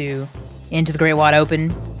back to Into the Great Wide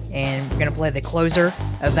Open, and we're going to play the closer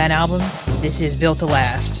of that album. This is Built to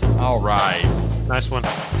Last. All right. Nice one.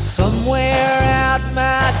 Somewhere out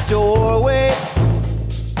my doorway,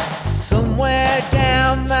 somewhere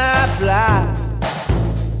down my block,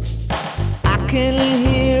 I can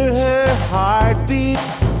hear her heartbeat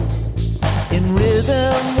in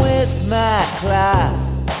rhythm with my clock.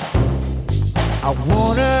 I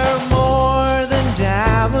want her more than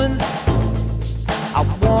diamonds, I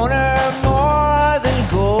want her more than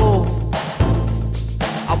gold,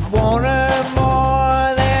 I want her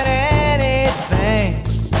more than anything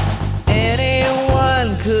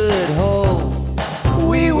anyone could hold.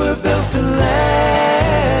 We were built to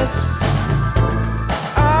last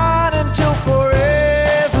on until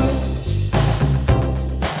forever.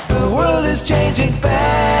 The world is changing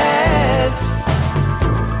fast.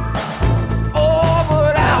 Oh,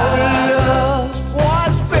 but our love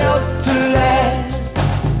was built to last.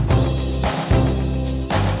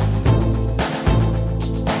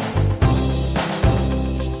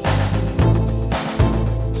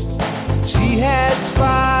 She has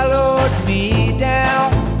followed me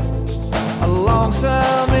down along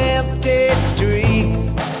some empty streets.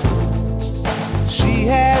 She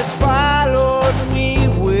has followed me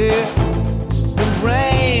where the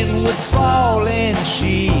rain would fall in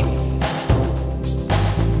sheets.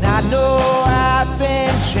 And I know I've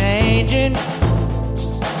been changing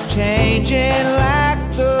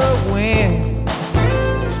like the wind.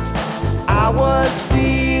 I was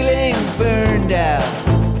feeling burned out,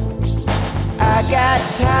 I got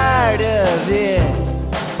tired of it.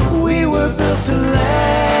 We were built to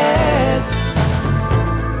last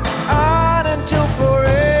on until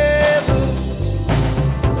forever.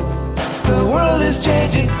 The world is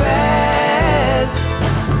changing fast.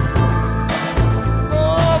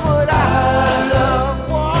 Oh, but our love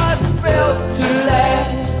was built to last.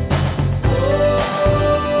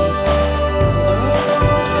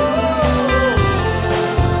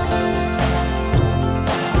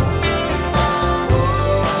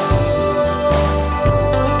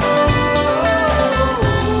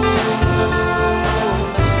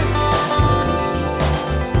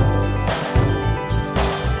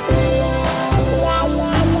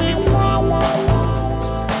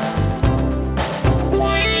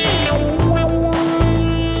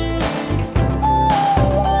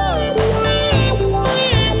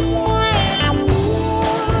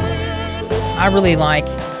 I really like,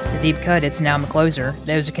 it's a a deep cut, it's an album closer.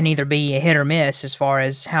 Those can either be a hit or miss as far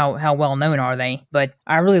as how well known are they. But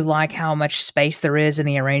I really like how much space there is in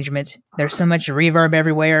the arrangement. There's so much reverb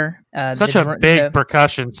everywhere. Such a big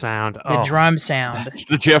percussion sound. The drum sound. That's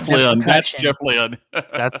the Jeff Lynne. That's Jeff Lynne.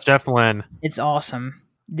 That's Jeff Lynne. It's awesome.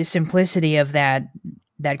 The simplicity of that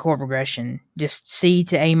chord progression, just C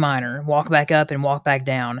to A minor, walk back up and walk back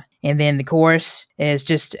down. And then the chorus is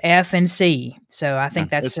just F and C. So I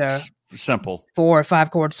think that's simple 4 or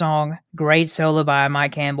 5 chord song. Great solo by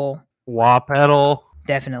Mike Campbell. Wah pedal.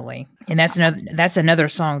 Definitely. And that's another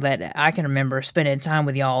song that I can remember spending time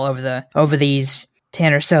with y'all over these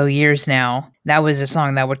 10 or so years now. That was a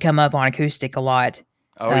song that would come up on acoustic a lot.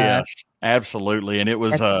 Oh yes, absolutely. And it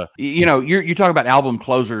was you talk about album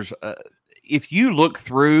closers. If you look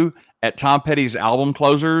through at Tom Petty's album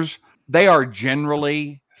closers, they are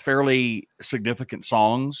generally fairly significant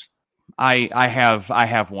songs. I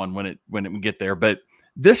have one when it would get there, but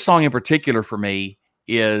this song in particular for me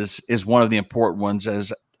is one of the important ones.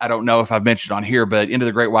 As I don't know if I've mentioned on here, but Into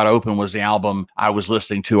the Great Wide Open was the album I was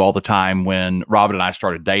listening to all the time when Robin and I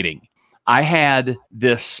started dating. I had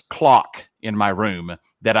this clock in my room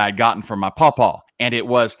that I had gotten from my pawpaw, and it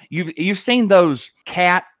was you've seen those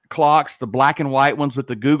cat clocks, the black and white ones with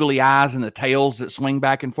the googly eyes and the tails that swing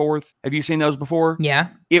back and forth. Have you seen those before? Yeah.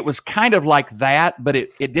 It was kind of like that, but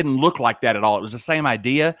it didn't look like that at all. It was the same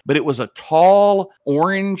idea, but it was a tall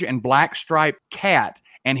orange and black striped cat,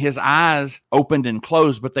 and his eyes opened and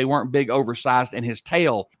closed, but they weren't big, oversized, and his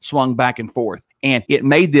tail swung back and forth. And it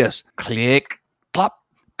made this click, clop,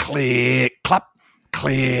 click, clop,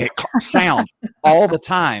 click, clop sound all the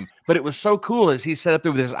time. But it was so cool as he sat up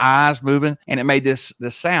there with his eyes moving, and it made this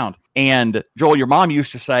sound. And Joel, your mom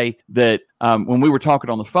used to say that when we were talking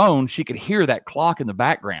on the phone, she could hear that clock in the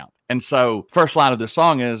background. And so first line of the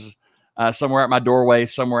song is, somewhere at my doorway,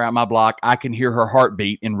 somewhere at my block, I can hear her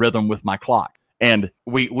heartbeat in rhythm with my clock. And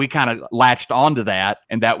we kind of latched onto that,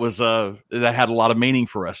 and that was that had a lot of meaning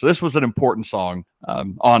for us. So this was an important song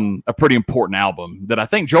on a pretty important album that I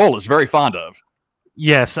think Joel is very fond of.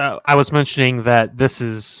 Yes, I was mentioning that this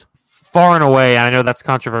is far and away, and I know that's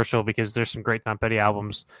controversial because there's some great Tom Petty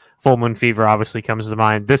albums. Full Moon Fever obviously comes to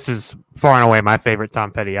mind. This is far and away my favorite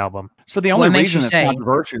Tom Petty album. So the only reason it's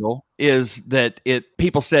controversial is that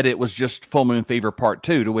people said it was just Full Moon Fever Part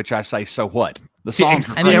 2, to which I say, so what? The song's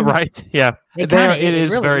right. Yeah. It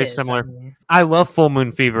is really very similar. I love Full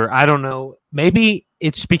Moon Fever. I don't know. Maybe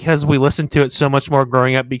it's because we listened to it so much more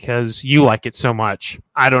growing up because you like it so much.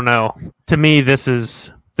 I don't know. To me, this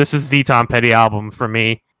is the Tom Petty album for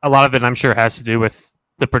me. A lot of it, I'm sure, has to do with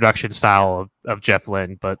the production style of Jeff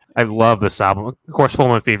Lynne, but I love this album. Of course, Full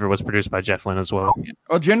Moon Fever was produced by Jeff Lynne as well.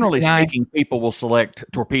 Well, generally speaking, people will select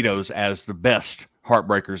Torpedoes as the best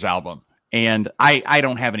Heartbreakers album. And I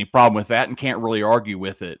don't have any problem with that and can't really argue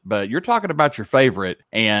with it. But you're talking about your favorite,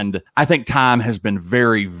 and I think time has been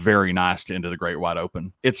very, very nice to Into the Great Wide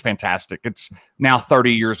Open. It's fantastic. It's now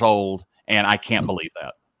 30 years old, and I can't believe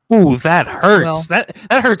that. Ooh, that hurts. Well,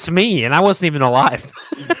 that hurts me, and I wasn't even alive.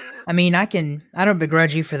 I mean, I don't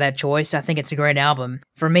begrudge you for that choice. I think it's a great album.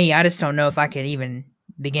 For me, I just don't know if I could even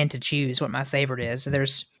begin to choose what my favorite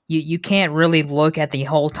is. You can't really look at the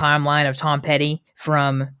whole timeline of Tom Petty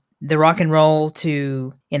from the rock and roll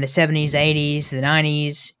to in the 70s, 80s, the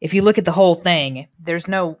 90s. If you look at the whole thing, there's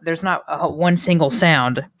not one single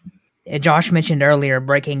sound. Josh mentioned earlier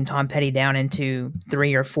breaking Tom Petty down into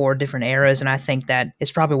 3 or 4 different eras, and I think that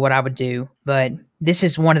is probably what I would do. But this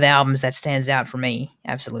is one of the albums that stands out for me,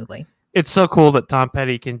 absolutely. It's so cool that Tom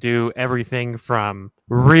Petty can do everything from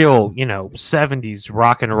real, 70s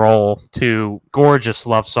rock and roll to gorgeous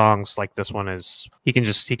love songs like this one is. He can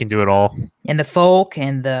do it all. And the folk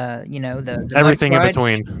and the everything in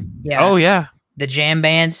between. Yeah. Oh yeah. The jam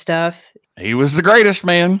band stuff. He was the greatest,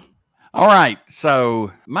 man. All right.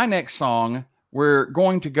 So my next song, we're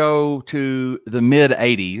going to go to the mid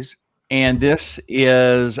 80s, and this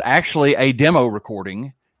is actually a demo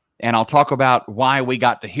recording. And I'll talk about why we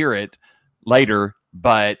got to hear it later.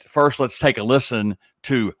 But first, let's take a listen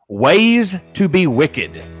to Ways to Be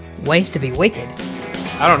Wicked. Ways to Be Wicked?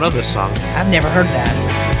 I don't know this song. I've never heard that.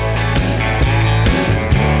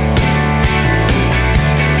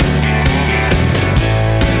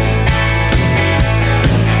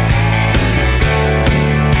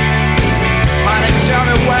 Honey, tell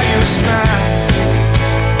me why you smile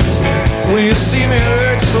when you see me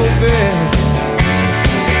hurt so bad.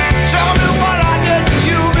 Tell me what I did to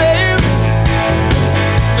you, babe,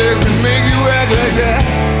 that can make you act like that.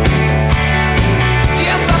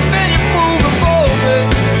 Yes, I've been your fool before,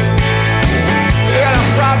 babe, and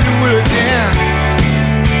I'm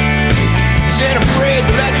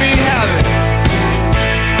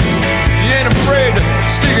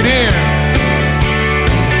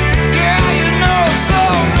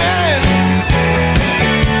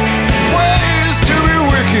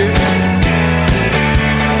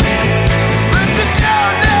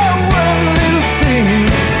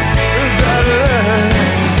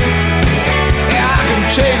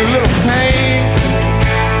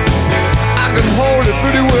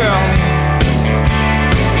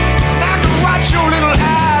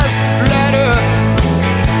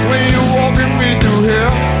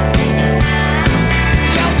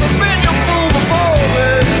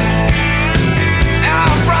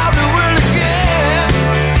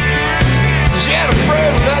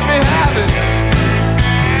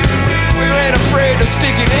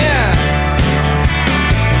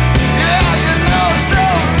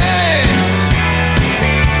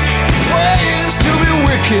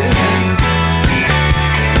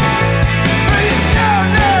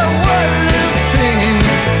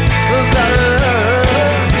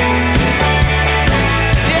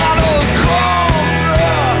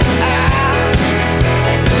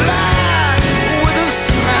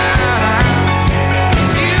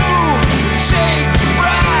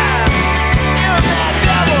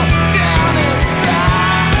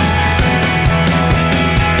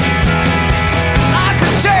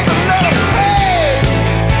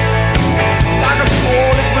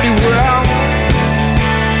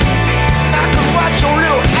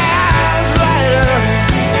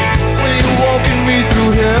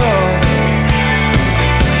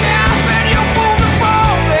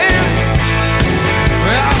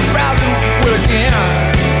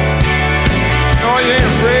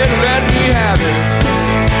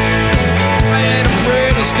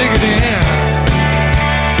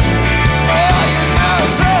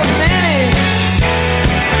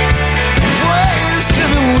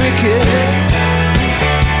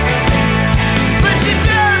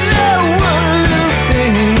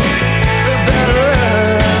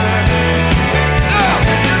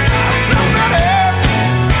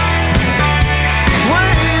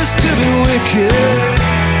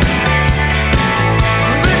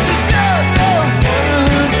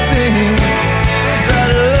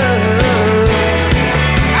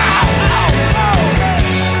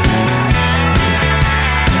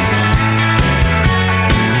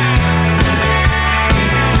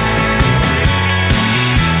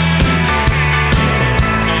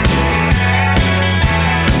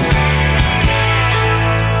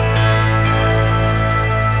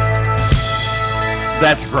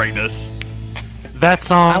That's greatness. That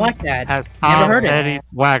song I like that. has Never Tom heard it. Petty's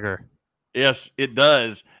swagger. Yes, it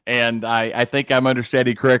does. And I think I'm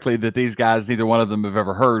understanding correctly that these guys, neither one of them have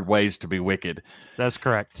ever heard Ways to be Wicked. That's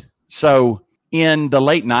correct. So in the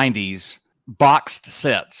late 90s, boxed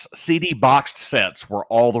sets, CD boxed sets were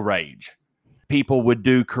all the rage. People would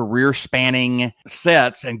do career spanning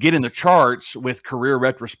sets and get in the charts with career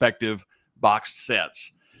retrospective boxed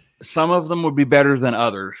sets. Some of them would be better than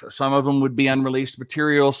others. Some of them would be unreleased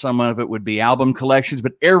material. Some of it would be album collections,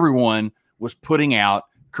 but everyone was putting out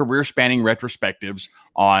career spanning retrospectives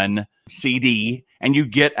on CD, and you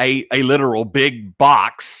get a literal big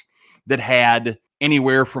box that had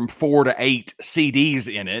anywhere from 4 to 8 CDs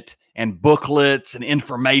in it, and booklets and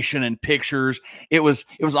information and pictures. It was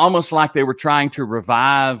almost like they were trying to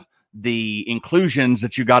revive the inclusions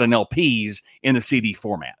that you got in LPs in the CD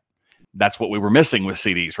format. That's what we were missing with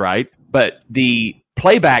CDs, right? But the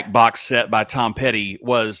playback box set by Tom Petty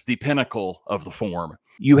was the pinnacle of the form.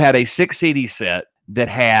 You had a 6 CD set that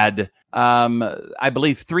had, I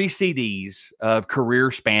believe, 3 CDs of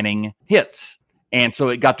career spanning hits. And so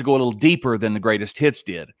it got to go a little deeper than the greatest hits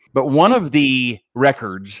did. But one of the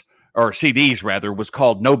records, or CDs rather, was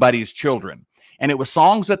called Nobody's Children. And it was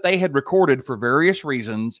songs that they had recorded for various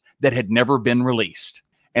reasons that had never been released.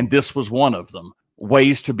 And this was one of them,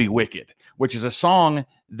 Ways to be Wicked, which is a song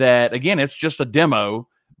that, again, it's just a demo,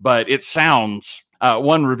 but it sounds,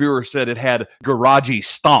 one reviewer said it had garagey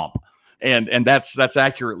stomp. And that's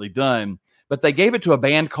accurately done. But they gave it to a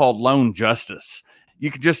band called Lone Justice.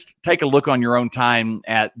 You could just take a look on your own time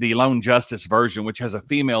at the Lone Justice version, which has a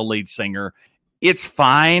female lead singer. It's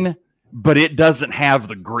fine, but it doesn't have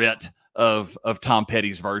the grit of Tom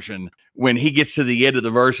Petty's version. When he gets to the end of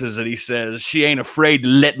the verses and he says, "She ain't afraid to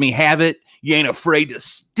let me have it. You ain't afraid to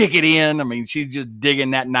stick it in." I mean, she's just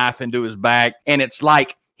digging that knife into his back. And it's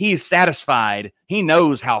like he's satisfied. He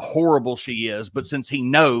knows how horrible she is, but since he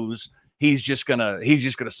knows, he's just gonna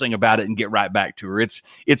sing about it and get right back to her. It's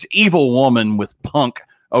Evil Woman with punk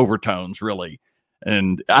overtones, really,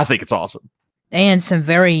 and I think it's awesome. And some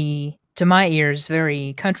very, to my ears,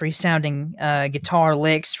 very country sounding guitar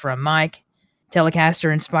licks from Mike,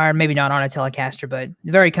 Telecaster inspired. Maybe not on a Telecaster, but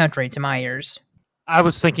very country to my ears. I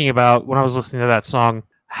was thinking about, when I was listening to that song,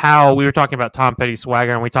 how we were talking about Tom Petty's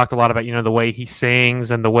swagger, and we talked a lot about, the way he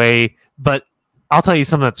sings and the way, but I'll tell you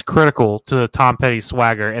something that's critical to Tom Petty's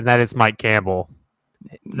swagger, and that is Mike Campbell.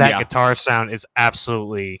 That guitar sound is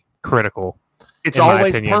absolutely critical. It's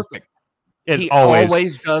always perfect. He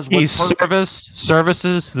always does what's perfect.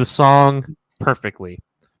 Services the song perfectly.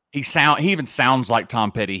 He even sounds like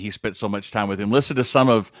Tom Petty. He spent so much time with him. Listen to some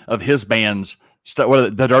of his band's stuff. What are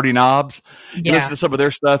the Dirty Knobs? Yeah. Listen to some of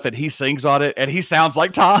their stuff, and he sings on it, and he sounds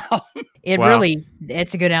like Tom.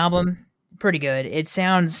 It's a good album. Pretty good. It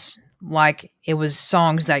sounds like it was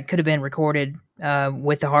songs that could have been recorded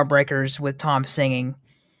with the Heartbreakers, with Tom singing.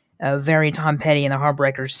 Very Tom Petty and the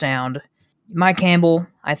Heartbreakers sound. Mike Campbell,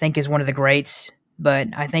 I think, is one of the greats, but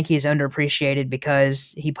I think he's underappreciated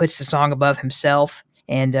because he puts the song above himself.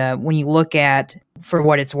 And when you look at, for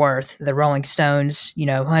what it's worth, the Rolling Stones,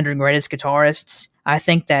 100 greatest guitarists, I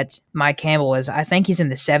think that Mike Campbell I think he's in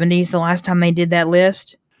the 70s the last time they did that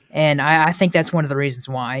list. And I think that's one of the reasons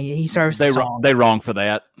why he serves the song. They're wrong for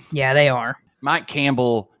that. Yeah, they are. Mike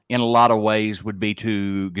Campbell, in a lot of ways, would be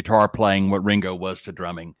to guitar playing what Ringo was to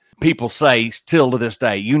drumming. People say, still to this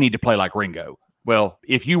day, you need to play like Ringo. Well,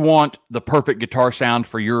 if you want the perfect guitar sound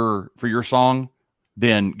for your song,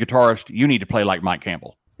 then guitarist, you need to play like Mike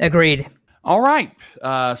Campbell. Agreed. All right.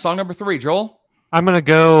 Song number 3, Joel. I'm going to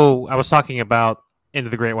go, I was talking about Into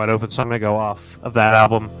the Great Wide Open, so I'm going to go off of that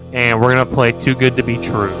album, and we're going to play Too Good to Be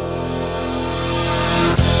True.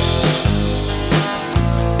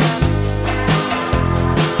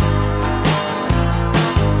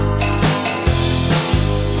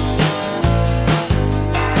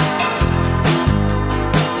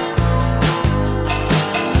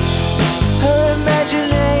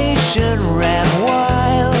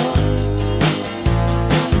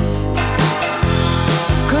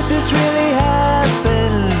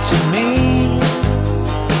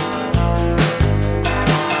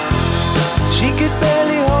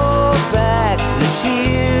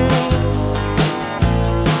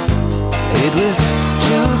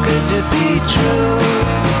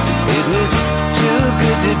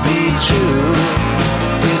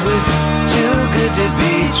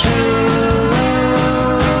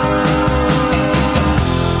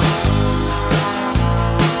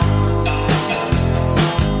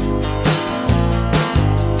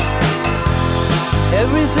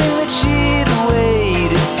 Everything that she'd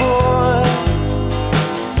waited for,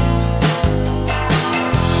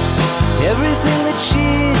 everything that she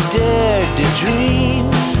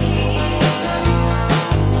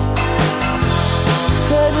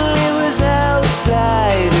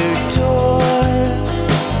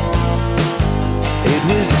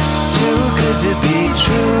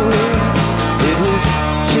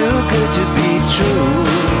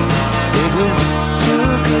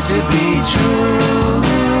true.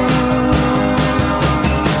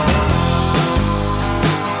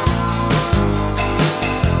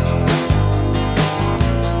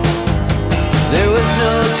 There was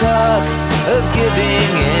no talk of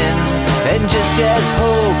giving in, and just as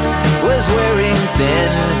hope was wearing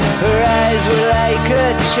thin, her eyes were like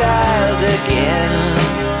a child again.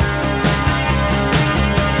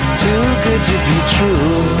 Too good to be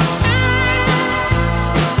true.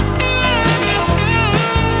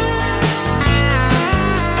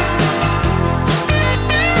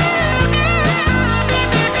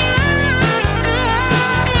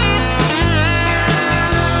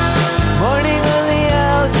 Morning on the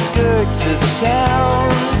outskirts of town,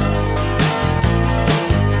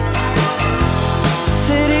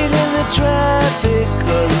 sitting in the traffic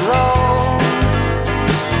alone.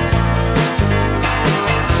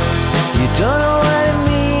 You don't know what it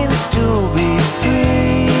means to be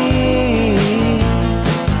free,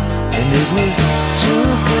 and it was too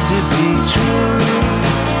good to be true.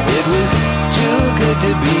 It was too good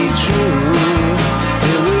to be true.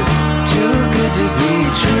 It was too good to be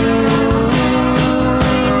true.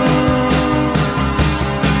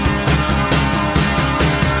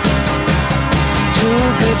 Too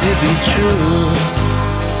good to be true.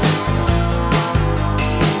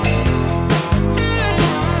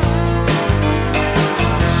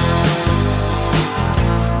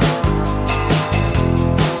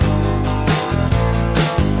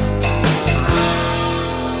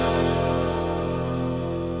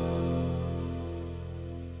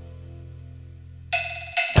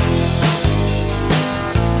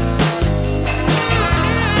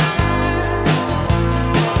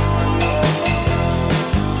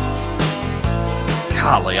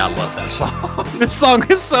 Golly, I love that song. This song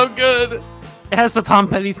is so good. It has the Tom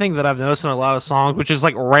Petty thing that I've noticed in a lot of songs, which is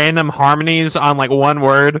like random harmonies on like one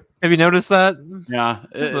word. Have you noticed that? Yeah,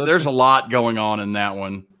 there's a lot going on in that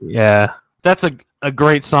one. Yeah, that's a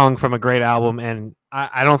great song from a great album, and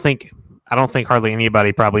I don't think hardly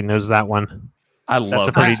anybody probably knows that one. I love That's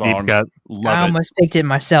a pretty that song. deep cut. Love I it. almost picked it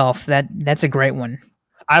myself. That's a great one.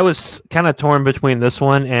 I was kind of torn between this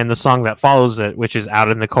one and the song that follows it, which is "Out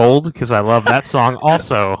in the Cold," because I love that song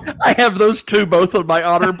also. I have those two, both of my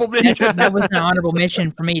honorable mentions. That was an honorable mention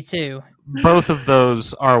for me too. Both of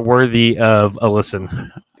those are worthy of a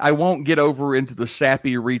listen. I won't get over into the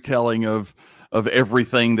sappy retelling of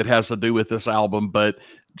everything that has to do with this album, but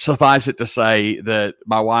suffice it to say that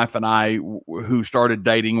my wife and I, who started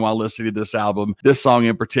dating while listening to this album, this song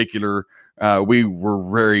in particular, we were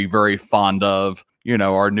very, very fond of. You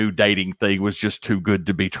know, our new dating thing was just too good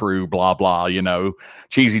to be true, blah, blah,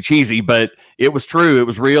 cheesy, but it was true. It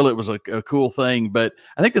was real. It was a cool thing. But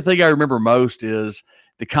I think the thing I remember most is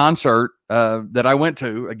the concert that I went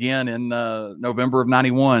to again in November of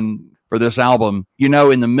 91 for this album.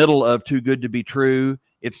 In the middle of Too Good to Be True,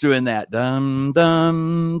 it's doing that dum,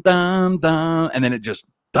 dum, dum, dum, and then it just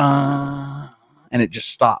dum, and it just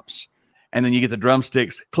stops. And then you get the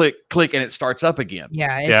drumsticks, click, click, and it starts up again.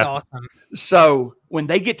 Yeah, it's awesome. So when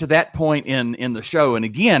they get to that point in the show, and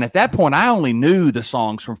again, at that point, I only knew the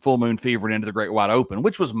songs from Full Moon Fever and Into the Great Wide Open,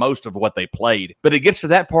 which was most of what they played. But it gets to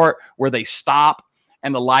that part where they stop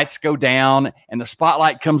and the lights go down and the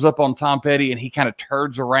spotlight comes up on Tom Petty and he kind of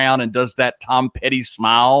turns around and does that Tom Petty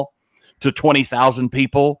smile to 20,000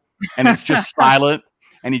 people. And it's just silent.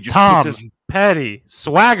 And he just Tom puts his Petty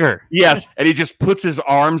swagger. Yes. And he just puts his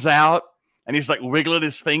arms out and he's like wiggling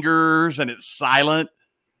his fingers and it's silent.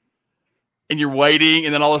 And you're waiting,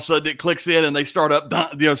 and then all of a sudden it clicks in, and they start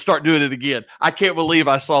doing it again. I can't believe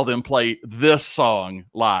I saw them play this song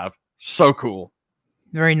live. So cool.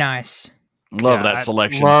 Very nice. Love that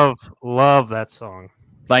selection. Love that song.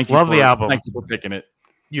 Thank you. Love the album. Thank you for picking it.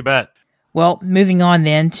 You bet. Well, moving on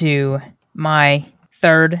then to my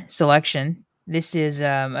third selection. This is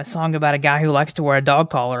a song about a guy who likes to wear a dog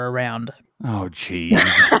collar around. Oh, jeez.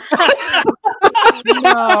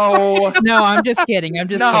 No. No, I'm just kidding.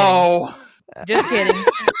 No. Just kidding.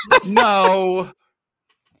 No.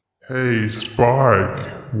 Hey, Spike,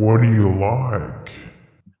 what do you like?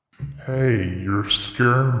 Hey, you're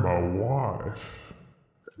scaring my wife.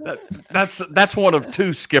 That's one of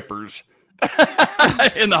two skippers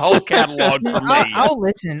in the whole catalog for me. I'll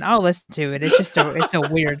listen to it. It's a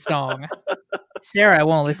weird song. Sarah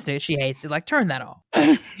won't listen to it. She hates it. Like, turn that off.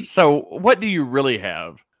 So what do you really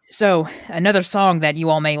have? So, another song that you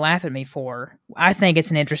all may laugh at me for. I think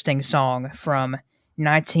it's an interesting song from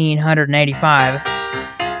 1985.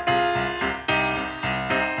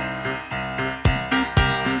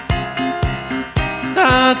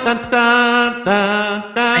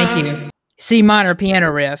 Thank you. C minor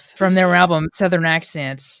piano riff from their album Southern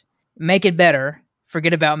Accents. Make It Better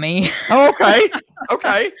Forget About Me. Oh, okay.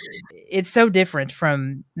 Okay. It's so different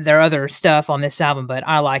from their other stuff on this album, but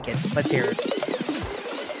I like it. Let's hear it.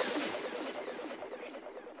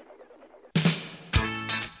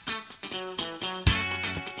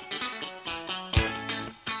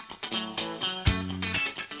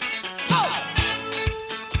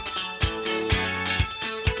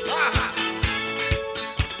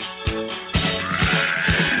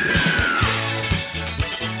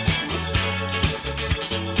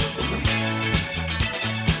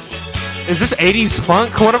 Is this 80s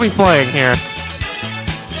funk? What are we playing here?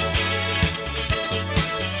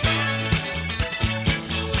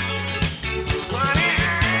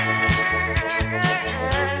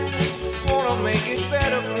 Wanna make it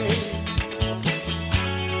better, baby.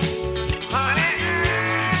 Honey,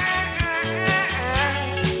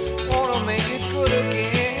 wanna make it good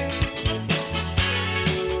again.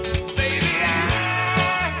 Baby,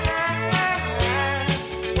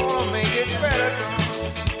 wanna make it better.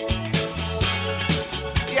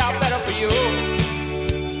 Yeah, better for you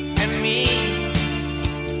and me.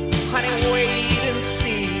 Honey, wait and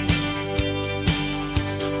see.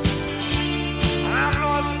 I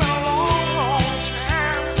know it's been a long, long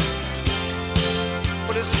time,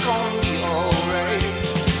 but it's gonna be alright.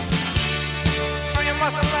 You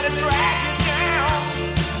mustn't let it drag you down.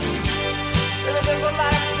 Baby, there's a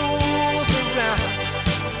lot of fools around,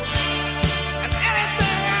 and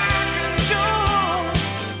anything I can do,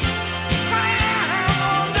 honey, I'm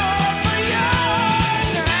gonna do it for you.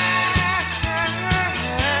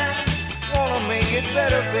 Wanna make it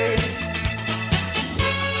better, baby.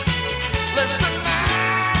 Listen, I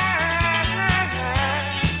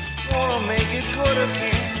wanna make it good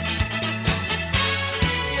again.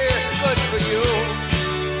 Yeah, good for you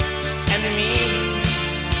and me.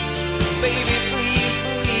 Baby, please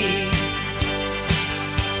believe.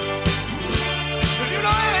 If you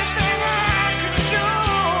know anything I can do,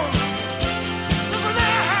 listen,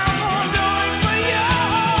 I'm gonna do it for you.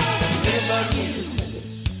 Forget about you.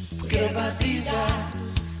 Forget about these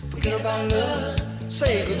eyes. Forget about love.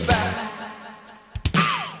 Say goodbye.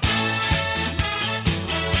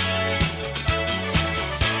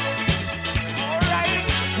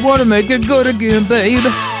 Wanna make it good again, babe.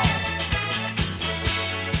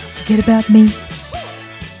 Forget About Me.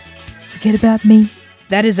 Forget About Me.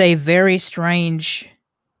 That is a very strange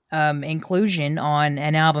inclusion on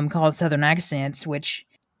an album called Southern Accents, which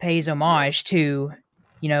pays homage to,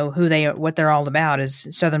 you know, what they're all about as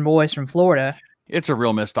Southern boys from Florida. It's a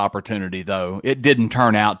real missed opportunity, though. It didn't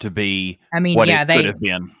turn out to be I mean, what yeah, it could have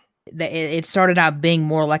been. It started out being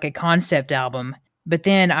more like a concept album, but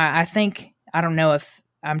then I think, I don't know if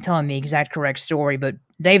I'm telling the exact correct story, but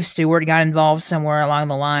Dave Stewart got involved somewhere along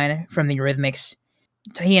the line from the Eurythmics.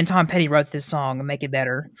 He and Tom Petty wrote this song, Make It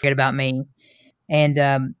Better, Forget About Me.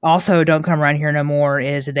 And also Don't Come Around Here No More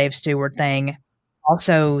is a Dave Stewart thing.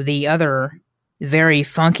 Also, the other very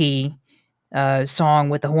funky song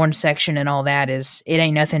with the horn section and all that is It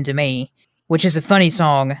Ain't Nothing to Me, which is a funny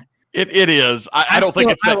song. It is. I don't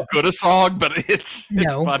think it's that good a song, but it's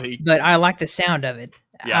No, funny. but I like the sound of it.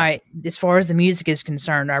 Yeah. As far as the music is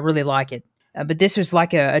concerned, I really like it. But this was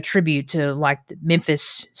like a tribute to like the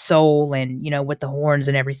Memphis soul and, you know, with the horns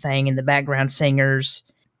and everything and the background singers.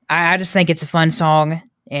 I just think it's a fun song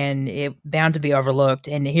and it bound to be overlooked.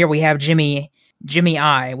 And here we have Jimmy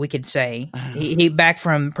I, we could say. He back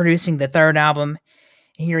from producing the third album.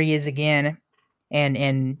 Here he is again.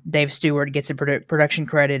 And Dave Stewart gets a production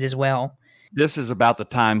credit as well. This is about the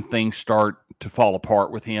time things start to fall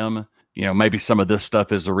apart with him. You know, maybe some of this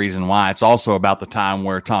stuff is the reason why. It's also about the time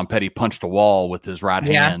where Tom Petty punched a wall with his right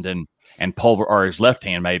hand and or his left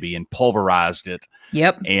hand maybe, and pulverized it.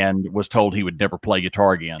 Yep. And was told he would never play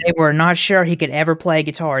guitar again. They were not sure he could ever play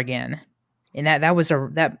guitar again. And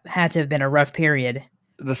that had to have been a rough period.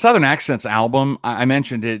 The Southern Accents album, I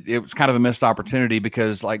mentioned it. It was kind of a missed opportunity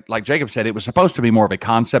because, like Jacob said, it was supposed to be more of a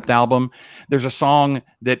concept album. There's a song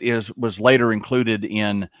that was later included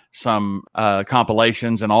in some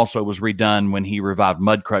compilations, and also was redone when he revived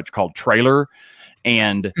Mudcrutch, called Trailer,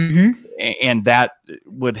 and that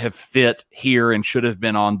would have fit here and should have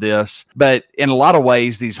been on this. But in a lot of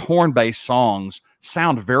ways, these horn-based songs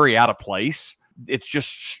sound very out of place. It's just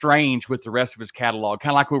strange with the rest of his catalog.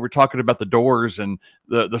 Kind of like we were talking about the Doors, and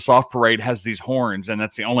the Soft Parade has these horns, and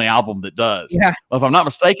that's the only album that does. Yeah. Well, if I'm not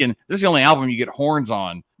mistaken, this is the only album you get horns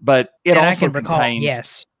on, but it also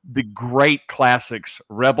contains the great classics,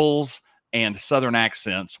 Rebels and Southern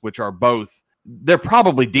Accents, which are both, they're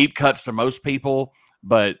probably deep cuts to most people,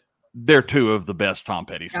 but they're two of the best Tom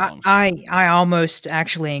Petty songs. I almost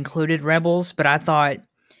actually included Rebels, but I thought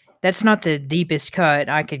that's not the deepest cut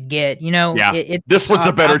I could get. You know, Yeah, this one's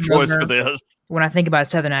a better choice for this. When I think about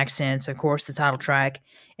Southern accents, of course, the title track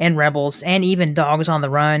and Rebels and even Dogs on the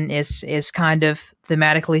Run is kind of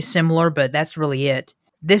thematically similar, but that's really it.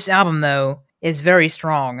 This album, though, is very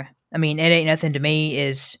strong. I mean, It Ain't Nothing to Me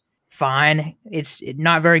is fine. It's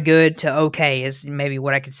not very good to okay is maybe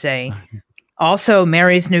what I could say. Also,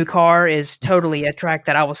 Mary's New Car is totally a track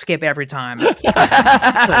that I will skip every time.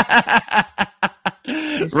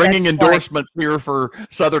 Ringing endorsements here for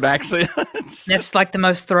Southern accents. That's like the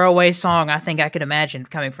most throwaway song I think I could imagine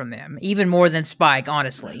coming from them. Even more than Spike,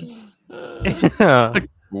 honestly. Oh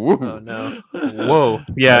no! Whoa!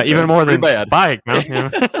 Yeah, even more than Spike,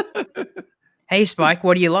 man. Yeah. Hey, Spike,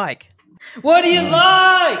 what do you like? What do you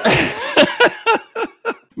like?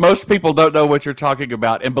 Most people don't know what you're talking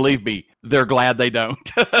about, and believe me, they're glad they don't.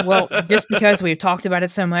 Well, just because we've talked about it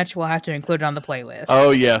so much, we'll have to include it on the playlist. Oh,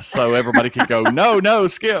 yes, so everybody can go, no,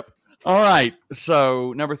 skip. All right,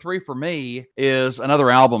 so number 3 for me is another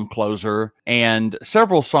album closer, and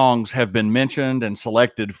several songs have been mentioned and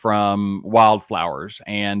selected from Wildflowers,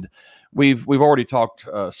 and we've already talked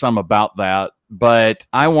some about that, but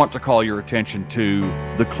I want to call your attention to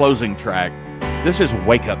the closing track. This is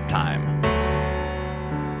Wake Up Time.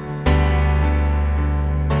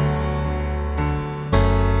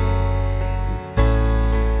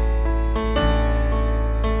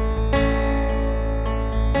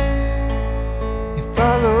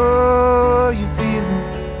 Follow your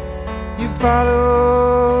feelings, you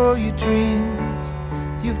follow your dreams,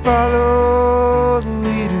 you follow the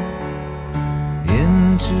leader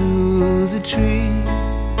into the tree.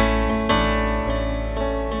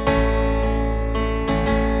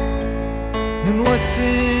 And what's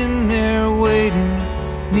in there waiting,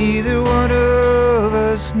 neither one of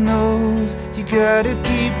us knows. You gotta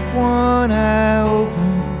keep one eye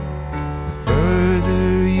open the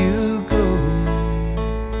further you go.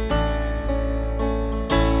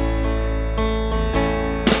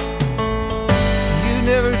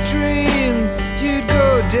 Never dreamed you'd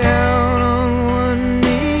go down on one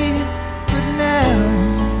knee, but now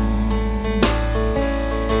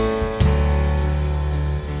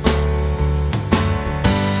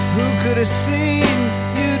who could have seen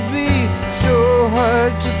you'd be so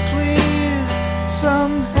hard to please?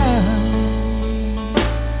 Somehow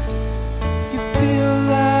you feel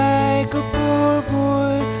like a poor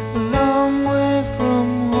boy a long way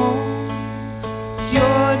from home.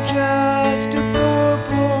 You're just a poor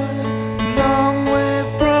boy, a long way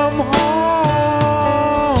from home.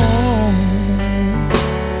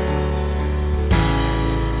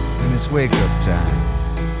 And it's wake up time.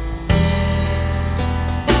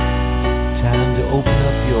 Time to open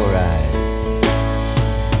up your eyes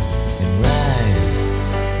and rise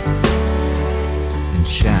and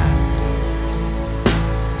shine.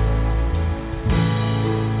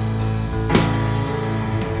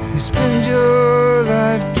 You spend your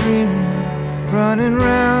life dreaming, running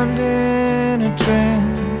round in a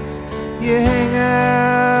trance. You hang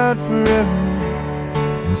out forever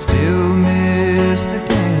and still miss the dance.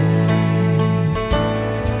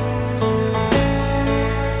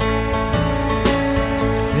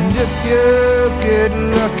 And if you get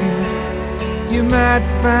lucky, you might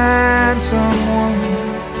find someone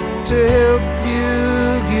to help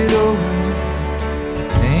you get over the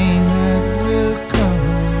pain that will come.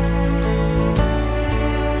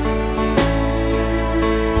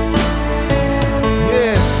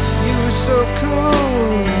 So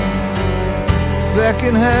cool back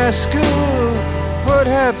in high school. What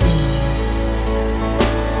happened?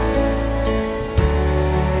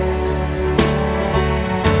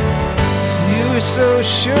 You were so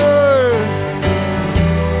sure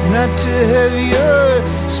not to have your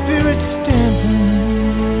spirit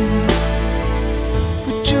stamping,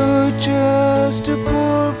 but you're just a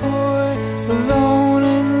poor boy alone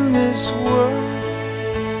in this world.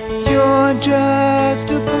 You're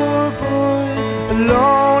just a poor boy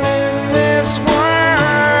alone in this world.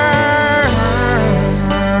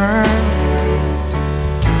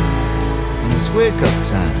 And it's wake up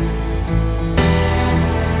time.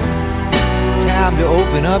 Time to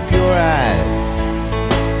open up your eyes.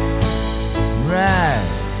 Right.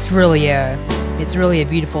 It's really a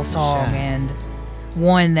beautiful song, and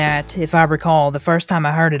one that, if I recall, the first time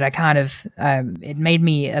I heard it, I kind of it made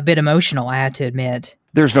me a bit emotional, I have to admit.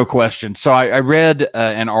 There's no question. So I read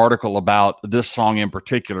an article about this song in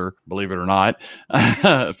particular, believe it or not,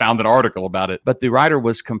 found an article about it. But the writer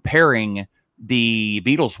was comparing the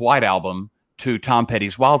Beatles' White Album to Tom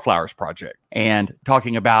Petty's Wildflowers project and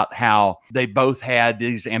talking about how they both had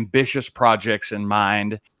these ambitious projects in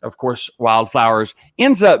mind. Of course, Wildflowers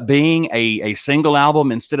ends up being a single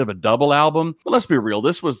album instead of a double album. But let's be real,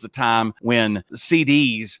 this was the time when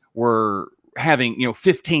CDs were having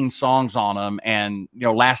 15 songs on them and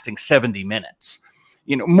lasting 70 minutes.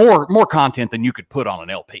 More content than you could put on an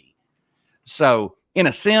LP. So in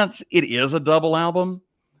a sense, it is a double album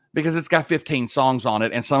because it's got 15 songs on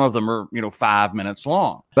it, and some of them are 5 minutes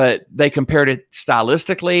long. But they compared it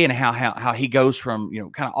stylistically and how he goes from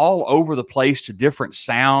kind of all over the place to different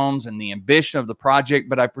sounds and the ambition of the project.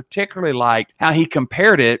 But I particularly liked how he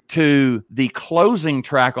compared it to the closing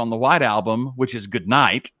track on the White Album, which is Good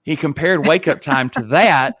Night. He compared Wake Up Time to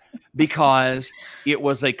that because it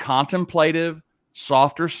was a contemplative,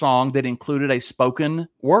 softer song that included a spoken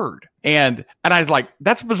word. And I was like,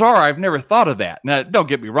 that's bizarre. I've never thought of that. Now, don't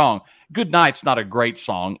get me wrong. Good Night's not a great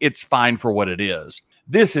song. It's fine for what it is.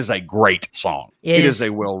 This is a great song. It is a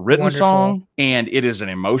well-written song, and it is an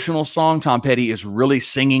emotional song. Tom Petty is really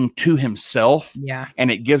singing to himself, and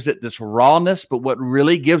it gives it this rawness. But what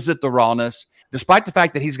really gives it the rawness, despite the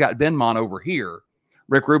fact that he's got Benmont over here,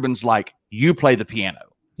 Rick Rubin's like, you play the piano.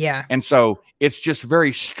 Yeah. And so it's just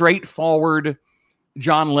very straightforward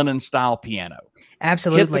John Lennon style piano.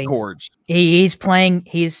 Absolutely. Hit the chords. He's playing.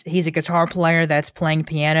 He's a guitar player that's playing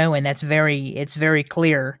piano, and it's very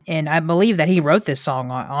clear. And I believe that he wrote this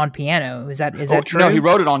song on piano. Is that true? No, he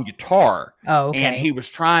wrote it on guitar. Oh, okay. And he was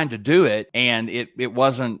trying to do it, and it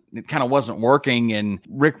kind of wasn't working. And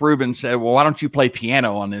Rick Rubin said, "Well, why don't you play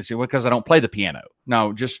piano on this?" Well, because I don't play the piano.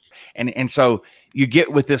 No, just and so you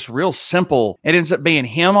get with this real simple. It ends up being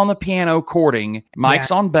him on the piano chording,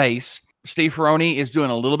 Mike's on bass. Steve Ferrone is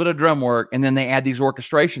doing a little bit of drum work, and then they add these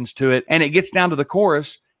orchestrations to it, and it gets down to the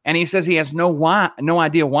chorus, and he says he has no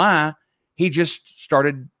idea why. He just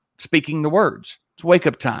started speaking the words. It's wake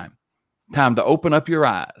up time. Time to open up your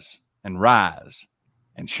eyes and rise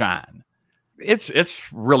and shine.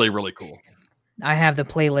 It's really, really cool. I have the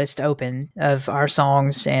playlist open of our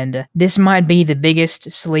songs, and this might be the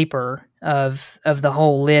biggest sleeper of the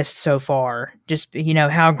whole list so far. Just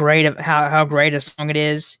how great a song it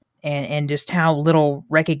is. And just how little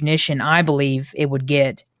recognition I believe it would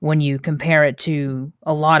get when you compare it to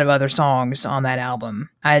a lot of other songs on that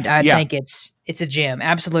album. I think it's a gem,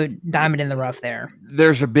 absolute diamond in the rough there.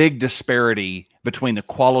 There's a big disparity between the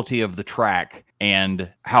quality of the track and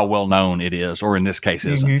how well known it is, or in this case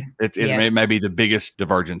isn't. It may be the biggest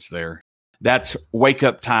divergence there. That's Wake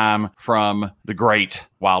Up Time from the great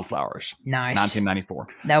Wildflowers. Nice. 1994.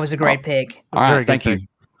 That was a great pick. All right, thank you.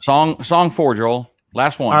 Song 4, Joel.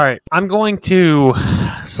 Last one. All right. I'm going to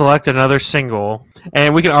select another single,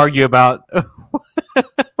 and we can argue about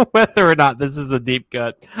whether or not this is a deep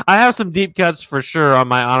cut. I have some deep cuts for sure on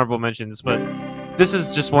my honorable mentions, but this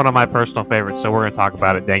is just one of my personal favorites, so we're going to talk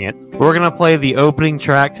about it, dang it. We're going to play the opening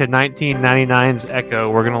track to 1999's Echo.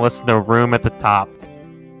 We're going to listen to Room at the Top.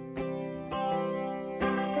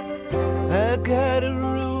 I got a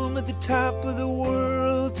room at the top of the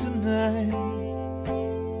world tonight.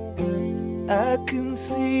 I can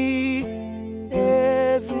see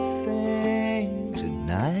everything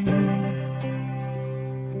tonight.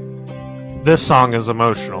 This song is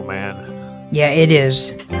emotional, man. Yeah, it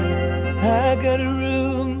is. I got a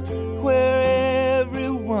room where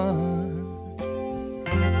everyone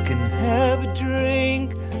can have a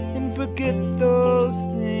drink and forget those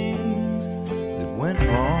things that went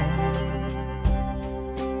wrong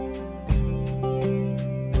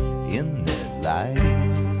in their life.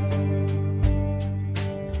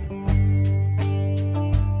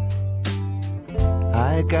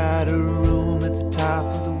 I got a room at the top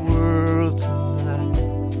of the world tonight.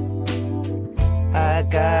 I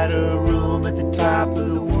got a room at the top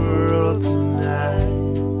of the world tonight.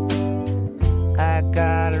 I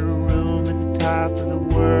got a room at the top of the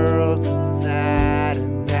world tonight.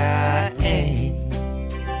 And I ain't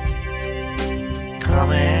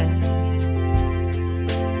coming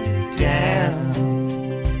down.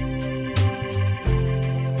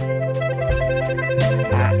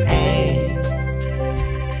 I ain't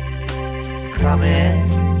coming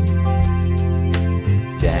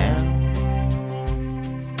down.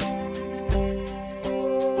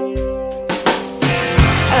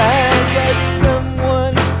 I got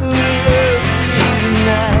someone who loves me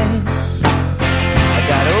tonight. I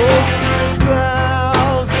got over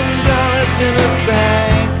 $1,000 in the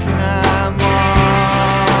bank, and I'm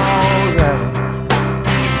alright.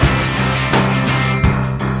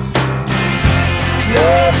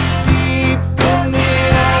 Look deep in the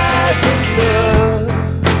eyes of love.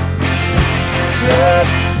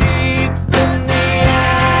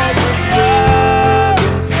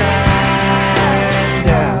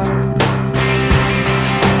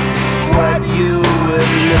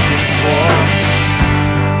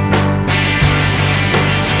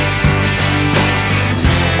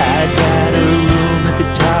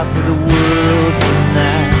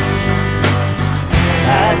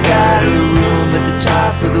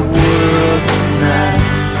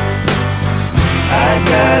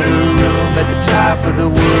 top of the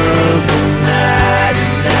world tonight,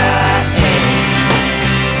 and I ain't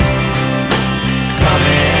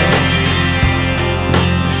coming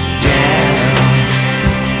down.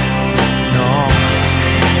 No,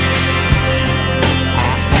 I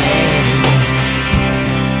ain't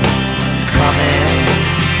coming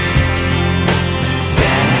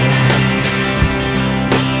down.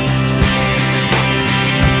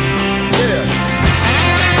 Yeah.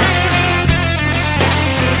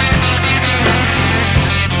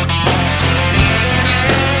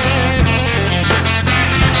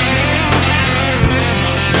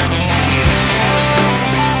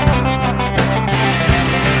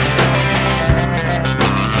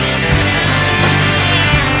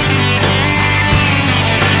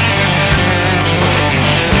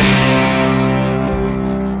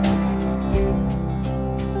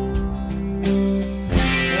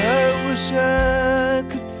 I wish I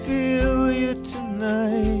could feel you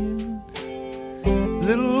tonight.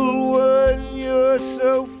 Little one, you're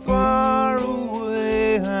so far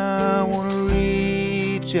away. I wanna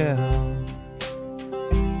reach out,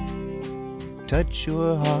 touch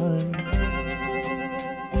your heart.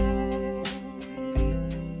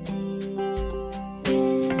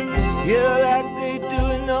 Yeah, like they do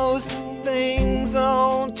in those things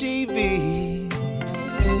on TV.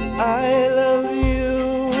 I love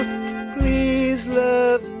you, please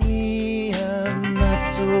love me, I'm not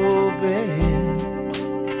so bad.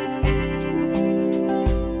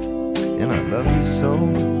 And I love you so.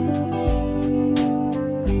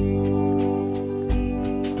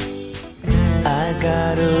 I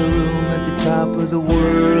got a room at the top of the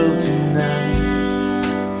world tonight.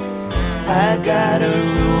 I got a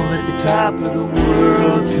room at the top of the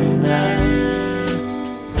world tonight.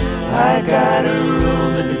 I got a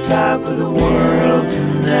room at the top of the world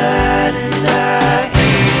tonight, and I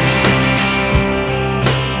ain't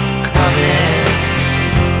coming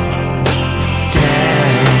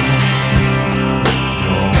down.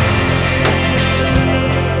 No,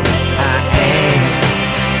 I ain't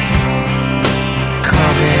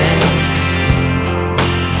coming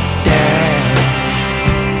down.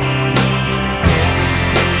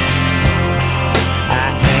 I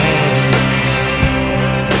ain't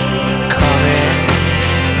coming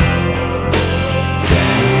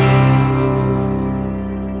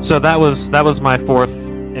down. So that was my fourth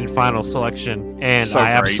and final selection, and So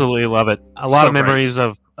I great. absolutely love it. A lot So of memories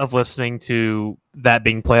of listening to that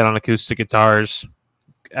being played on acoustic guitars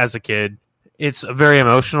as a kid. It's a very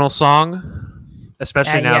emotional song,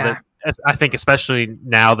 especially now yeah. that I think especially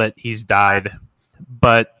now that he's died.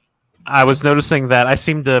 But I was noticing that I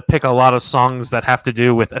seem to pick a lot of songs that have to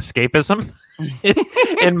do with escapism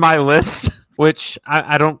in my list, which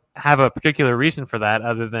I don't have a particular reason for that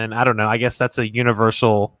other than, I don't know, I guess that's a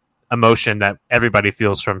universal emotion that everybody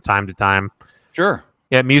feels from time to time. Sure.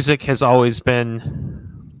 Yeah, music has always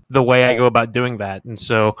been the way I go about doing that. And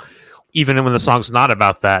so even when the song's not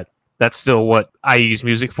about that, that's still what I use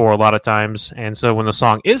music for a lot of times. And so when the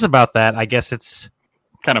song is about that, I guess it's,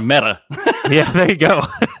 Kind of meta. yeah, there you go.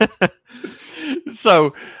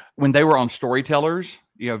 So when they were on Storytellers,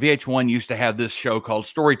 VH1 used to have this show called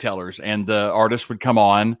Storytellers, and the artists would come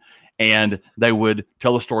on and they would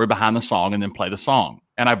tell the story behind the song and then play the song.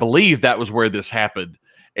 And I believe that was where this happened.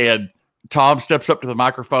 And Tom steps up to the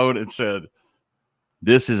microphone and said,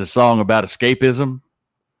 "This is a song about escapism.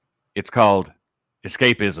 It's called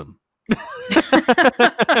Escapism."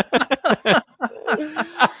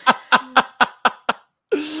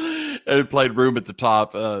 And it played Room at the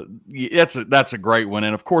Top. That's a great one.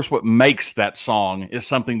 And of course, what makes that song is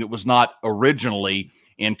something that was not originally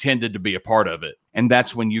intended to be a part of it. And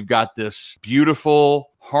that's when you've got this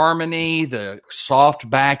beautiful harmony, the soft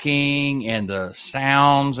backing, and the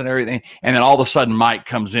sounds and everything. And then all of a sudden, Mike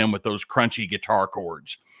comes in with those crunchy guitar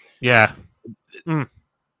chords. Yeah.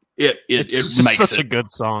 It It's makes such it. a good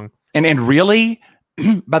song. And really,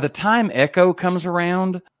 by the time Echo comes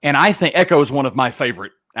around, and I think Echo is one of my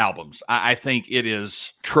favorite albums. I think it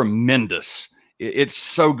is tremendous. It's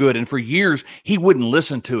so good. And for years, he wouldn't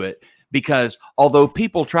listen to it because although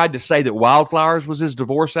people tried to say that Wildflowers was his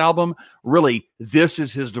divorce album, really, this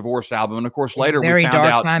is his divorce album. And of course, later Very we found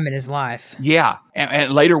dark out. time in his life. Yeah.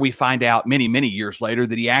 And later we find out many, many years later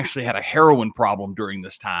that he actually had a heroin problem during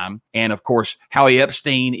this time. And of course, Howie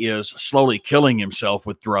Epstein is slowly killing himself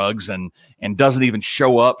with drugs and doesn't even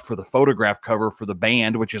show up for the photograph cover for the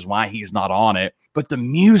band, which is why he's not on it. But the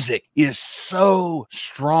music is so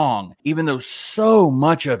strong, even though so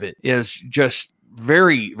much of it is just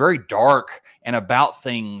very, very dark and about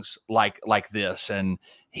things like this. And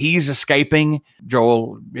he's escaping.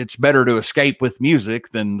 Joel, it's better to escape with music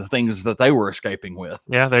than the things that they were escaping with.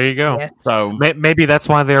 Yeah, there you go. Yeah. So Maybe that's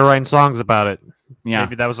why they were writing songs about it. yeah.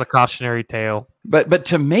 Maybe that was a cautionary tale. But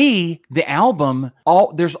to me, the album,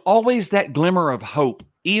 there's always that glimmer of hope,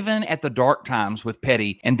 even at the dark times with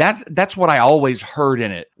Petty. And that's what I always heard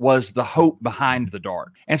in it, was the hope behind the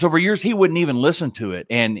dark. And so for years, he wouldn't even listen to it.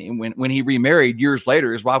 And when he remarried years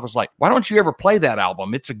later, his wife was like, why don't you ever play that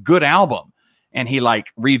album? It's a good album. And he like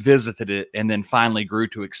revisited it and then finally grew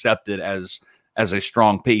to accept it as a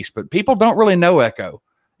strong piece. But people don't really know Echo,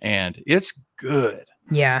 and it's good.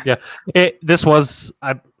 Yeah. Yeah. This was,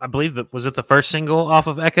 I believe, was it the first single off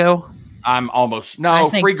of Echo? I'm almost I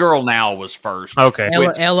think- Free Girl Now was first. Okay.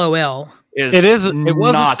 Which LOL. It was a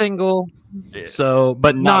not- single, so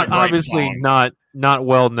but not a not great obviously song. not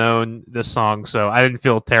well known, this song, so I didn't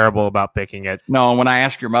feel terrible about picking it. No, when I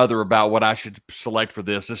asked your mother about what I should select for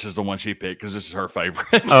this is the one she picked because this is her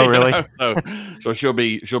favorite. Oh, you really? know? So she'll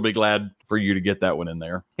be glad for you to get that one in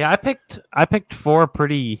there. Yeah, I picked 4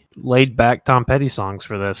 pretty laid back Tom Petty songs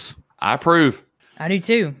for this. I approve. I do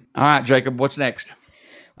too. All right, Jacob, what's next?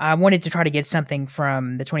 I wanted to try to get something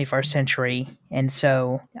from the 21st century, and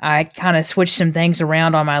so I kind of switched some things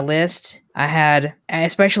around on my list. I had,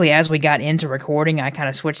 especially as we got into recording, I kind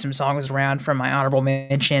of switched some songs around from my honorable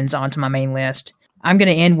mentions onto my main list. I'm going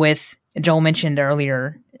to end with, Joel mentioned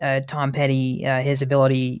earlier, Tom Petty, his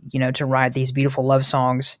ability, to write these beautiful love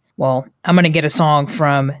songs. Well, I'm going to get a song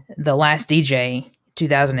from The Last DJ,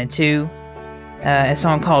 2002, a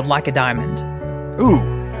song called Like a Diamond. Ooh,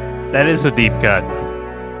 That is a deep cut.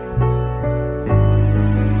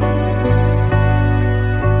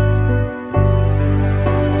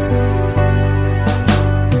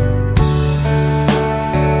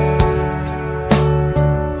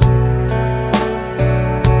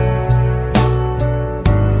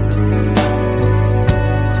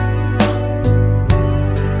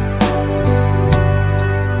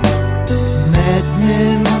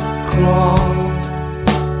 Madmen crawl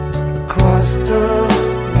across the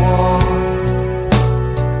wall.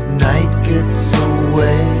 Night gets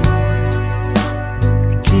away.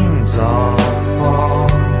 Kings all fall.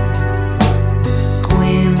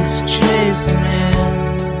 Queens chase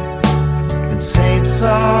men, and saints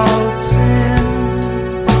all sin.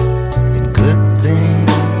 And good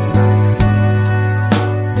things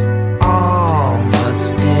all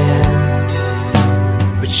must end.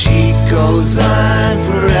 But she goes on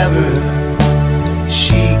forever.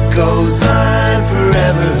 She goes on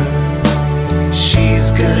forever.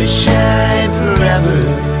 She's gonna shine forever.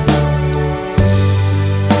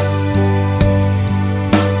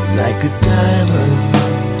 Like a diamond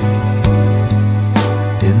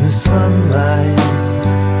in the sunlight.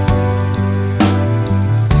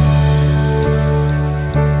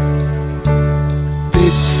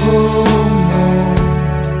 Big full moon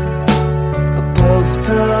above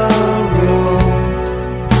the road.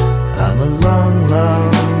 I'm a long,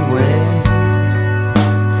 long way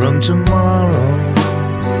from tomorrow.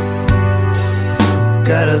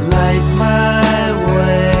 Gotta light my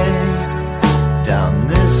way down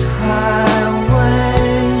this highway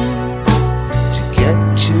to get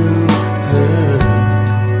to her.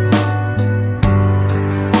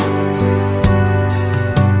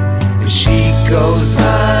 And she goes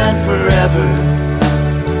on forever.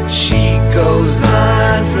 She goes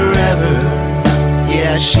on forever.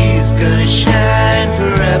 Yeah, she's gonna shine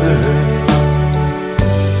forever.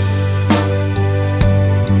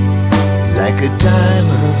 Like a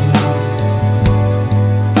diamond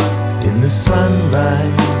in the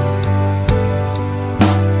sunlight.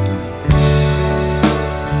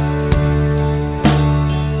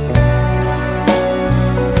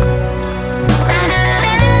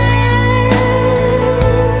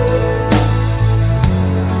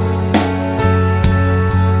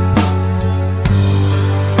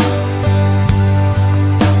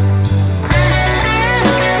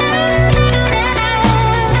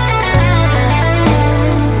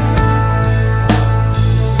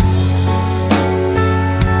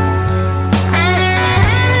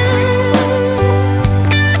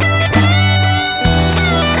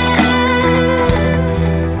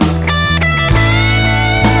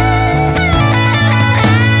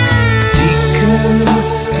 Deacon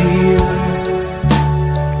steel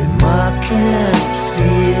and my can't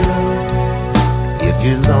feel if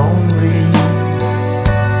you're lonely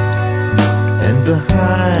and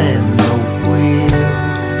behind the wheel.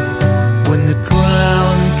 When the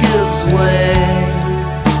ground gives way,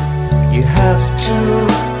 you have to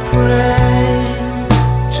pray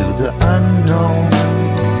to the unknown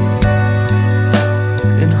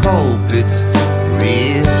and hope it's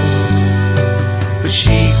but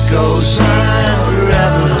she goes on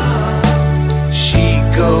forever. She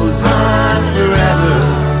goes on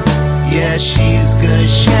forever. Yeah, she's gonna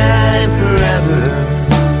shine forever.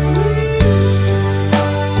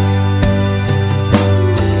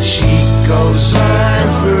 She goes on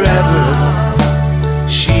forever.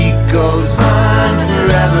 She goes on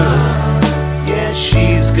forever. Yeah,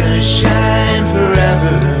 she's gonna shine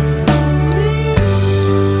forever.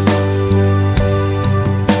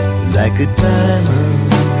 Like a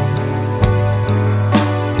diamond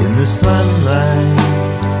in the sunlight.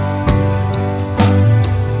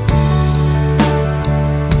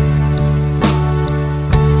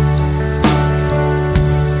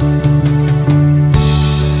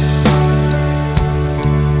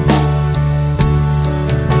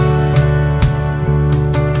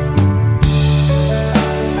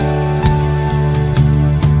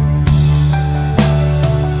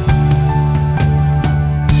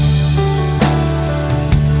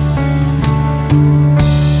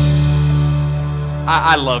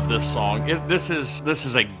 I love this song. This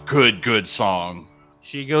is a good song.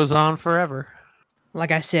 She goes on forever.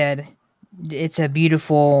 Like I said, it's a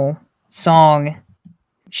beautiful song.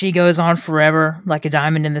 She goes on forever like a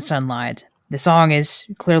diamond in the sunlight. The song is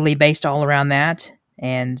clearly based all around that,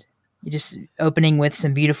 and just opening with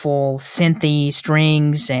some beautiful synthy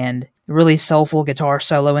strings and really soulful guitar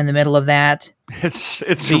solo in the middle of that. It's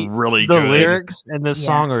The really good. lyrics in this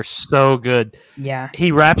song are so good. Yeah.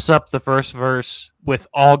 He wraps up the first verse with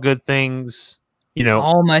all good things,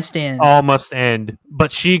 All must end. all must end,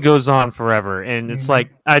 but she goes on forever. And it's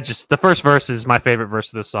like, the first verse is my favorite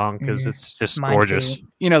verse of the song because it's just Mine gorgeous. too.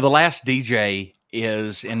 The Last DJ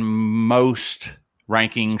is in most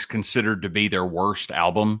rankings considered to be their worst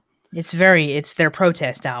album. It's their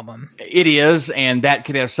protest album. It is, and that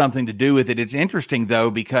could have something to do with it. It's interesting though,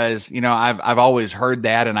 because I've always heard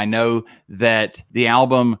that, and I know that the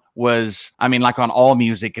album was, like on All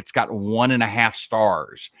Music, it's got 1.5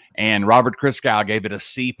 stars, and Robert Christgau gave it a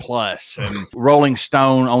C+, and Rolling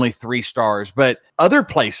Stone only 3 stars. But other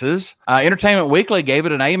places, Entertainment Weekly gave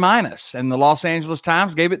it an A-, and the Los Angeles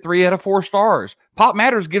Times gave it 3 out of 4 stars. Pop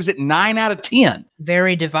Matters gives it 9 out of 10.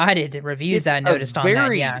 Very divided reviews I noticed on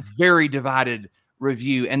that. Yeah. Very divided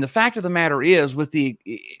review. And the fact of the matter is, with the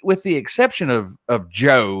exception of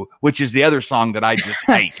Joe, which is the other song that I just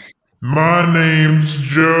hate. My name's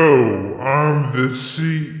Joe. I'm the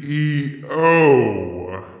CEO.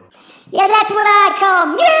 Yeah, that's what I call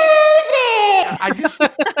music.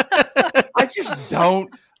 I just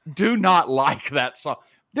do not like that song.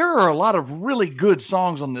 There are a lot of really good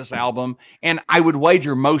songs on this album, and I would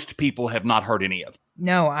wager most people have not heard any of them.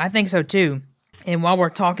 No, I think so too. And while we're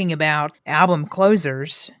talking about album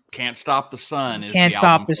closers, Can't Stop the Sun is Can't the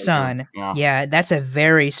Stop album the closer. Sun. Yeah. Yeah, that's a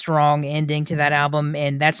very strong ending to that album,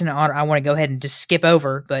 and that's an honor. I want to go ahead and just skip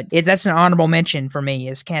over, but that's an honorable mention for me.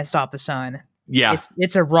 Is Can't Stop the Sun. Yeah.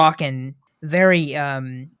 It's a rockin', very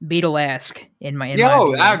Beatle-esque in my view.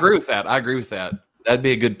 I agree with that. That'd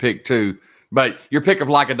be a good pick too. But your pick of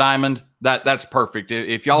Like a Diamond, that's perfect.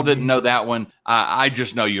 If y'all didn't know that one, I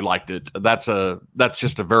just know you liked it. That's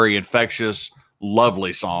just a very infectious,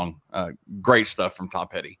 lovely song. Great stuff from Tom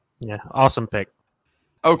Petty. Yeah, awesome pick.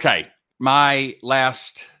 Okay, my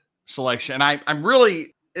last selection. I'm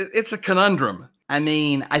really, it's a conundrum.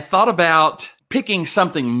 I thought about picking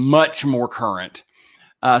something much more current.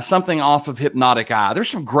 Something off of Hypnotic Eye. There's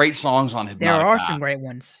some great songs on Hypnotic Eye. There are some great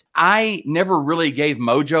ones. I never really gave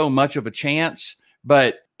Mojo much of a chance,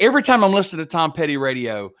 but every time I'm listening to Tom Petty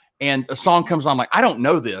radio and a song comes on, I'm like, I don't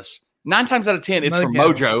know this. 9 times out of 10, it's from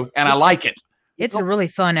Mojo, and I like it. It's a really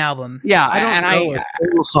fun album. Yeah, I don't know a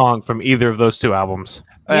single song from either of those two albums.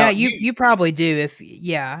 Yeah, you probably do.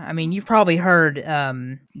 You've probably heard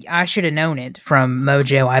I Should Have Known It from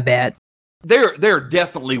Mojo, I bet. They're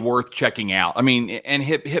definitely worth checking out. And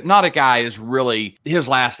Hypnotic Eye is really his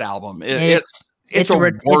last album. It's a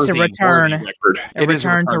return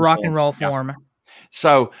to rock and roll form. Yeah.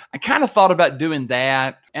 So I kind of thought about doing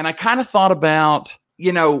that, and I kind of thought about,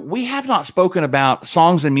 we have not spoken about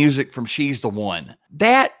songs and music from She's the One.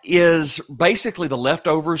 That is basically the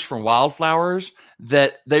leftovers from Wildflowers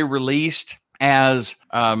that they released as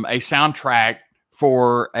a soundtrack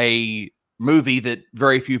for a movie that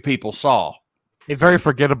very few people saw. A very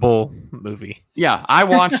forgettable movie. Yeah, I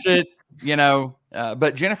watched it,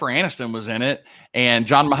 but Jennifer Aniston was in it, and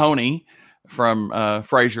John Mahoney from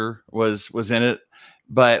Frasier was in it.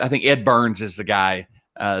 But I think Ed Burns is the guy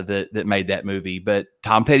that made that movie. But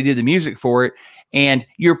Tom Petty did the music for it, and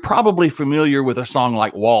you're probably familiar with a song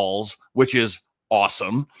like Walls, which is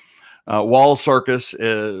awesome. Wall Circus,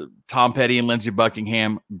 Tom Petty and Lindsey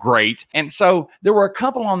Buckingham, great. And so there were a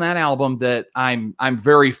couple on that album that I'm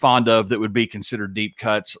very fond of that would be considered deep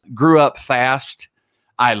cuts. Grew Up Fast,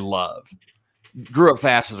 I love. Grew Up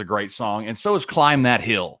Fast is a great song, and so is Climb That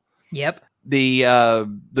Hill. Yep.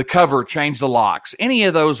 The cover, Change the Locks. Any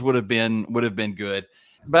of those would have been good.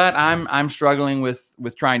 But I'm struggling with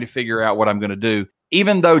trying to figure out what I'm going to do.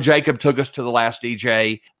 Even though Jacob took us to The Last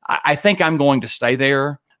DJ, I think I'm going to stay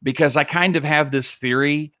there because I kind of have this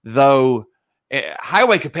theory, though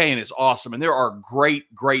Highway Companion is awesome and there are great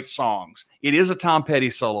songs. It is a Tom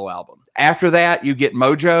Petty solo album. After that, you get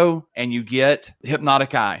Mojo and you get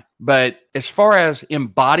Hypnotic Eye. But as far as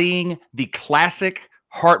embodying the classic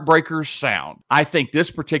Heartbreakers sound, I think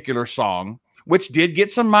this particular song, which did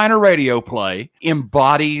get some minor radio play,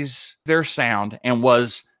 embodies their sound and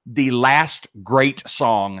was the last great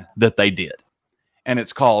song that they did. And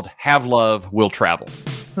it's called Have Love Will Travel.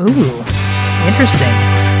 Ooh, interesting.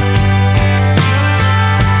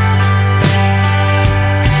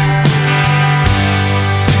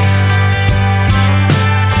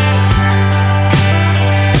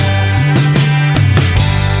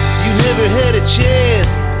 You never had a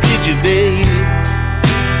chance, did you, babe?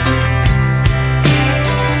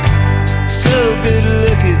 So good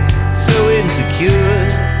looking, so insecure.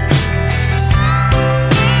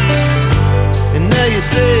 And now you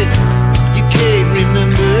say you can't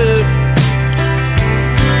remember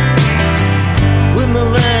when the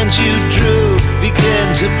lines you drew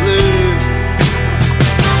began to blur.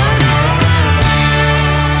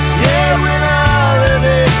 Yeah, when all of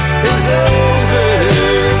this is over,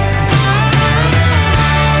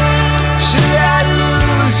 should I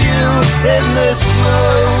lose you in the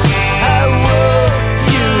smoke? I want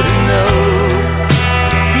you to know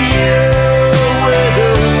you were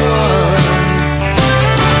the one.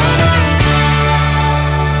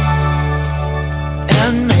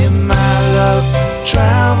 And may my love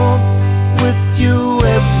travel with you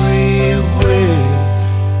everywhere.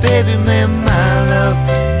 Baby, may my love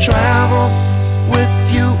travel with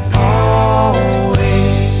you always.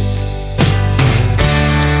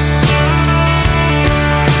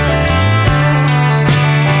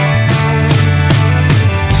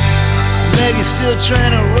 Maggie's still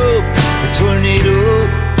trying to rope a tornado.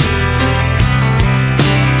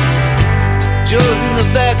 Joe's in the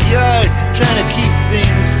backyard trying to keep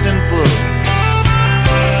things simple.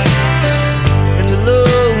 And the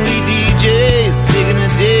lonely DJ's digging a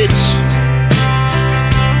ditch,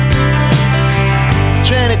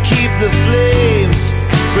 trying to keep the flames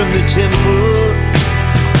from the temple.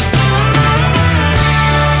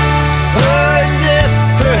 Oh, and if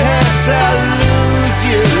perhaps I'll lose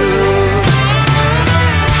you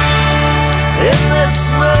in the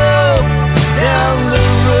smoke down the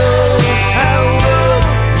road, I want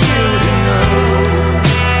you to know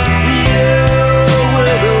you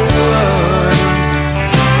were the one.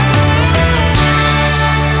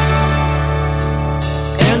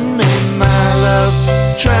 And may my love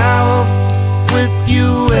travel with you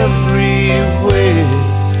everywhere.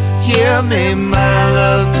 Yeah, may my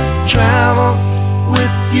love travel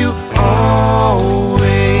with you always.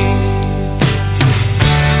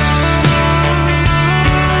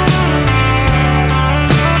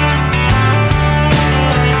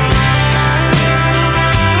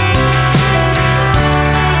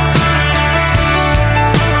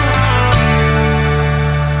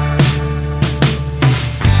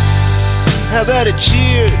 How about a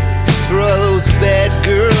cheer for all those bad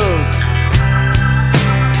girls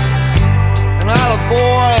and all the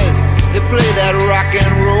boys that play that rock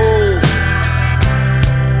and roll?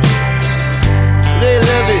 They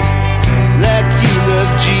love it like you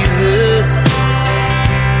love Jesus.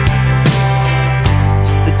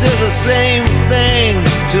 It does the same thing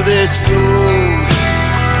to their souls.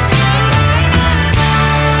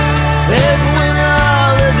 And when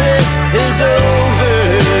all of this is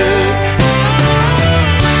over,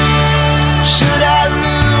 should I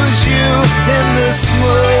lose you in the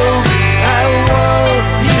smoke? I want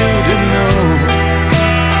you to know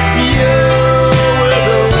you were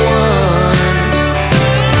the one.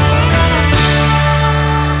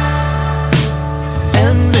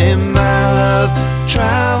 And may my love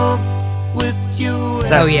travel with you.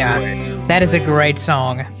 Oh yeah, that is a great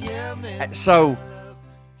song. So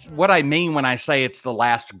what I mean when I say it's the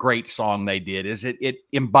last great song they did is it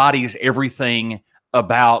embodies everything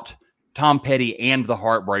about Tom Petty and the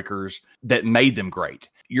Heartbreakers that made them great.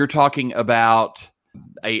 You're talking about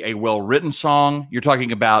a well-written song. You're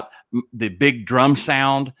talking about the big drum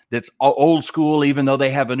sound that's old school, even though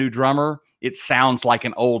they have a new drummer. it sounds like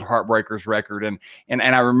an old Heartbreakers record. And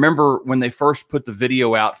I remember when they first put the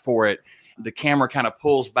video out for it, the camera kind of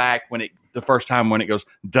pulls back the first time when it goes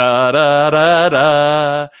da da da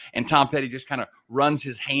da, and Tom Petty just kind of runs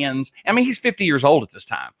his hands. I mean, he's 50 years old at this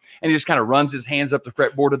time, and he just kind of runs his hands up the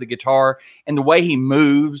fretboard of the guitar, and the way he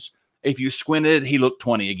moves, if you squinted, he looked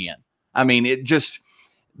 20 again. I mean,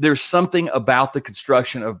 there's something about the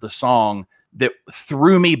construction of the song that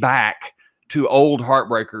threw me back to old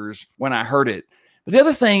Heartbreakers when I heard it. But the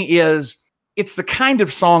other thing is, it's the kind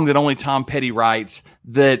of song that only Tom Petty writes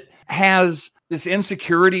that has this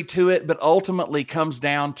insecurity to it, but ultimately comes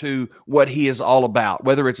down to what he is all about,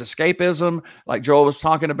 whether it's escapism, like Joel was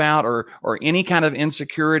talking about, or any kind of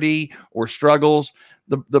insecurity or struggles.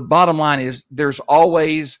 The bottom line is there's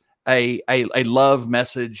always a love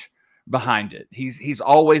message behind it. He's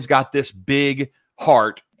always got this big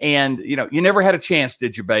heart. And, you never had a chance,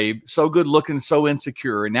 did you, babe? So good looking, so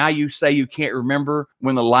insecure. And now you say you can't remember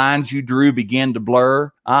when the lines you drew began to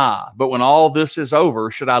blur. But when all this is over,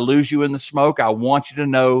 should I lose you in the smoke? I want you to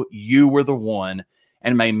know you were the one,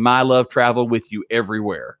 and may my love travel with you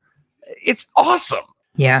everywhere. It's awesome.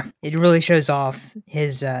 Yeah, it really shows off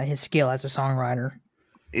his skill as a songwriter.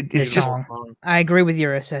 It's just, I agree with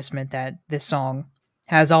your assessment that this song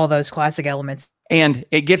has all those classic elements. And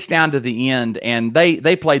it gets down to the end, and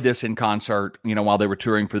they played this in concert, while they were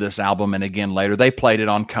touring for this album, and again later. They played it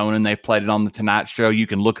on Conan. They played it on The Tonight Show. You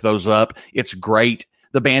can look those up. It's great.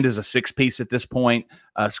 The band is a 6-piece at this point.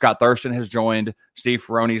 Scott Thurston has joined. Steve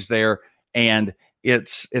Ferrone's there, and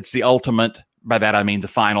it's the ultimate. By that I mean the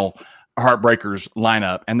final Heartbreakers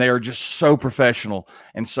lineup, and they are just so professional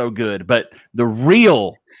and so good. But the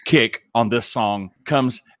real kick on this song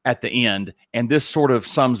comes at the end, and this sort of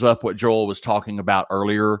sums up what Joel was talking about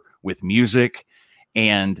earlier with music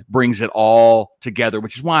and brings it all together,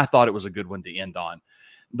 which is why I thought it was a good one to end on.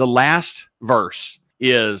 The last verse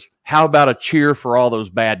is, how about a cheer for all those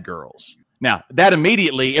bad girls? Now, that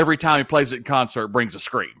immediately, every time he plays it in concert, brings a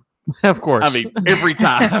scream. Of course. I mean, every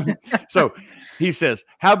time. So he says,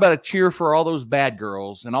 how about a cheer for all those bad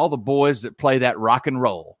girls and all the boys that play that rock and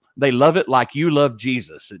roll? They love it like you love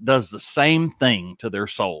Jesus. It does the same thing to their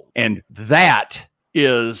soul. And that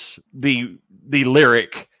is the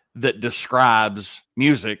lyric that describes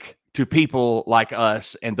music to people like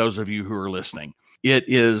us and those of you who are listening. It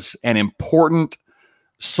is an important,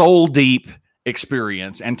 soul-deep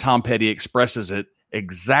experience, and Tom Petty expresses it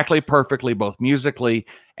exactly perfectly, both musically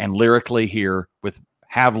and lyrically here with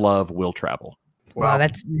Have Love, Will Travel. Wow,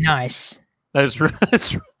 that's nice.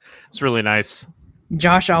 It's really nice.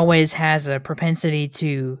 Josh always has a propensity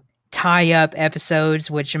to tie up episodes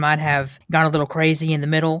which might have gone a little crazy in the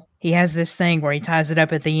middle. He has this thing where he ties it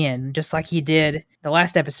up at the end, just like he did the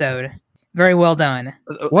last episode. Very well done.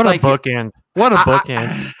 What a bookend. What a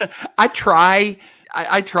bookend. I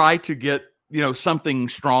try to get, something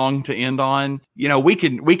strong to end on. We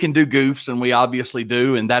can do goofs, and we obviously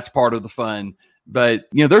do, and that's part of the fun. But,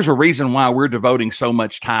 there's a reason why we're devoting so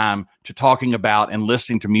much time to talking about and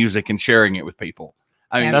listening to music and sharing it with people.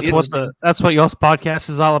 I mean, that's what y'all's podcast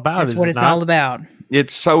is all about. That's what it's all about.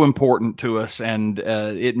 It's so important to us, and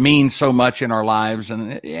it means so much in our lives.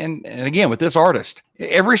 And again, with this artist,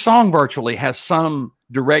 every song virtually has some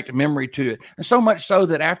direct memory to it. And so much so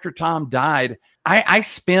that after Tom died, I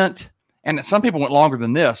spent, and some people went longer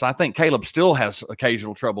than this. I think Caleb still has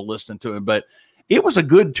occasional trouble listening to him, but it was a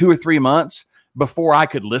good 2 or 3 months before I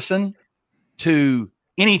could listen to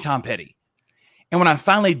any Tom Petty. And when I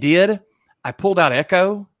finally did, I pulled out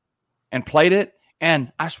Echo and played it,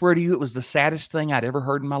 and I swear to you, it was the saddest thing I'd ever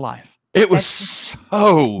heard in my life. It was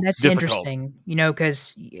That's difficult. Interesting,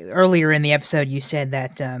 because earlier in the episode you said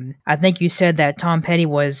that I think you said that Tom Petty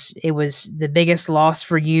was the biggest loss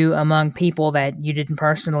for you among people that you didn't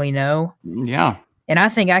personally know. Yeah, and I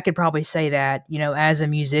think I could probably say that as a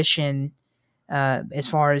musician, as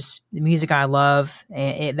far as the music I love,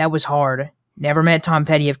 that was hard. Never met Tom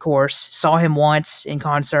Petty, of course. Saw him once in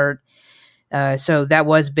concert. So that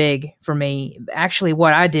was big for me. Actually,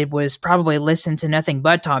 what I did was probably listen to nothing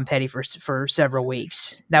but Tom Petty for several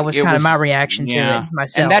weeks. That was kind of my reaction to it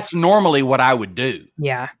myself. And that's normally what I would do.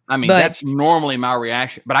 Yeah. I mean, that's normally my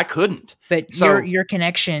reaction, but I couldn't. But your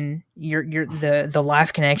connection, the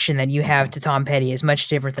life connection that you have to Tom Petty is much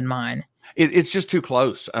different than mine. It's just too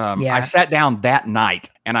close. Yeah. I sat down that night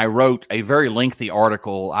and I wrote a very lengthy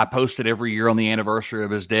article. I post it every year on the anniversary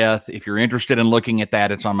of his death. If you're interested in looking at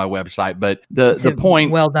that, it's on my website. But the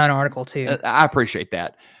point, well done article too. I appreciate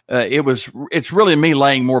that. It's really me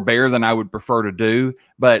laying more bare than I would prefer to do.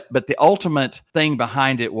 But the ultimate thing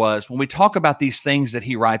behind it was when we talk about these things that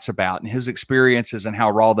he writes about and his experiences and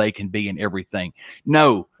how raw they can be and everything.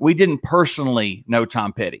 No, we didn't personally know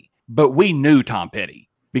Tom Petty, but we knew Tom Petty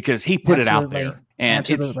because he put it out there. And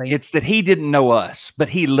it's that he didn't know us, but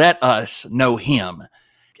he let us know him.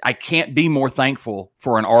 I can't be more thankful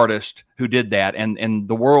for an artist who did that. And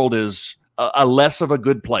the world is a less of a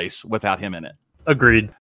good place without him in it.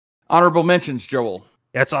 Agreed. Honorable mentions, Joel.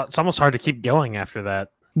 Yeah, it's almost hard to keep going after that.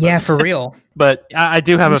 Yeah, for real. But I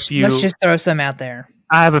do have a few. Let's just throw some out there.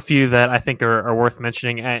 I have a few that I think are worth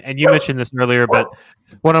mentioning. And you mentioned this earlier, but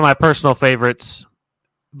one of my personal favorites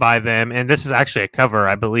by them, and this is actually a cover,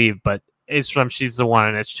 I believe, but it's from She's the One,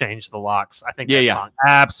 and it's Changed the Locks. I think that song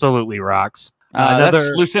absolutely rocks.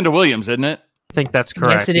 That's Lucinda Williams, isn't it? I think that's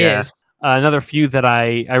correct. Yes, it is. Another few that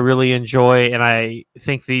I really enjoy, and I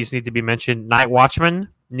think these need to be mentioned. Night Watchman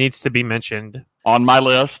needs to be mentioned. On my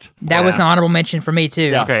list. That was an honorable mention for me, too.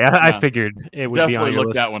 Yeah. Okay, I figured it would be on your Definitely look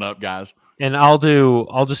list. that one up, guys. And I'll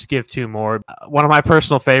just give two more. One of my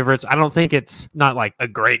personal favorites. I don't think it's not like a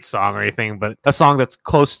great song or anything, but a song that's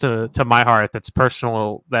close to my heart, that's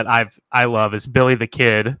personal, that I love is Billy the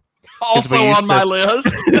Kid. Also on my list.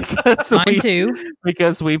 Mine too.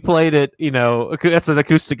 Because we played it, that's an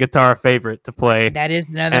acoustic guitar favorite to play. That is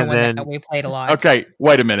another one that we played a lot. Okay,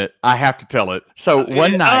 wait a minute. I have to tell it. So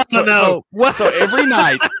one night, so every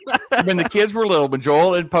night when the kids were little, when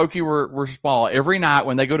Joel and Pokey were small, every night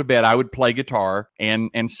when they go to bed, I would play guitar and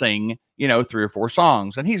sing, 3 or 4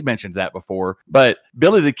 songs. And he's mentioned that before. But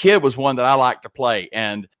Billy the Kid was one that I like to play.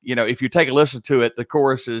 And, if you take a listen to it, the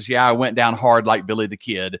chorus is, yeah, I went down hard like Billy the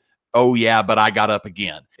Kid. Oh yeah, but I got up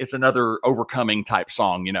again. It's another overcoming type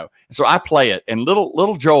song, So I play it, and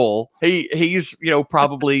little Joel, he's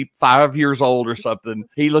probably 5 years old or something.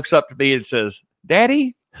 He looks up to me and says,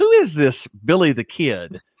 "Daddy, who is this Billy the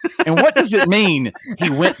Kid? And what does it mean he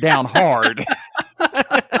went down hard?"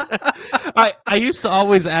 I used to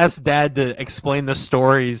always ask Dad to explain the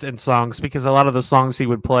stories in songs, because a lot of the songs he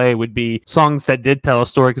would play would be songs that did tell a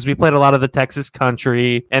story, because we played a lot of the Texas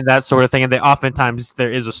country and that sort of thing, and oftentimes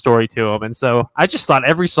there is a story to them. And so I just thought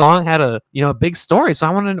every song had a big story. So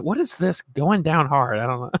I wanted, what is this going down hard? I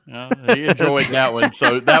don't know. He enjoyed that one.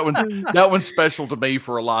 So that one's special to me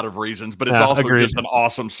for a lot of reasons, but it's also just an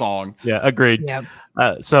awesome song. Yeah, agreed. Yeah.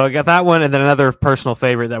 So I got that one, and then another personal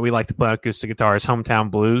favorite that we like to play on acoustic guitar is Hometown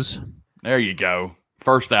Blues. There you go.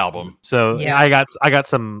 First album. So yeah. I got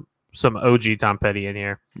some OG Tom Petty in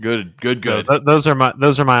here. Good. So those are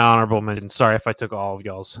my honorable mentions. Sorry if I took all of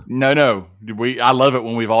y'all's. No. I love it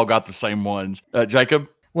when we've all got the same ones. Jacob?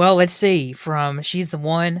 Well, let's see. From She's the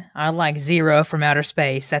One, I like Zero from Outer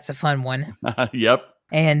Space. That's a fun one. Yep.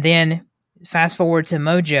 And then fast forward to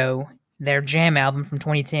Mojo, their Jam album from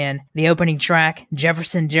 2010. The opening track,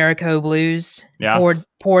 Jefferson Jericho Blues. Yeah.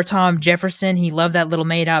 Poor Tom Jefferson. He loved that little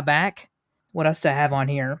maid out back. What else do I have on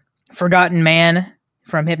here? Forgotten Man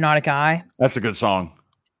from Hypnotic Eye. That's a good song.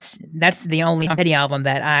 That's the only Petty album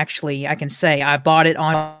that I can say I bought it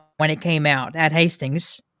on when it came out at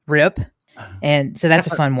Hastings. RIP. And so that's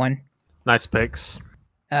a fun one. Nice picks.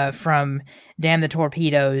 From Damn the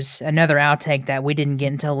Torpedoes, another outtake that we didn't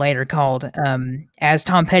get until later called, as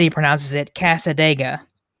Tom Petty pronounces it, Casadega.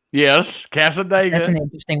 Yes, Casadega. That's an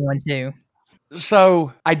interesting one too.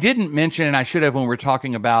 So I didn't mention, and I should have when we were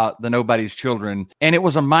talking about the Nobody's Children, and it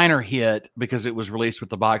was a minor hit because it was released with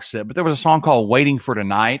the box set, but there was a song called Waiting for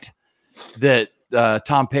Tonight that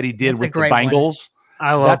Tom Petty did with the Bangles.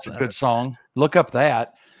 I love That's a good song. Look up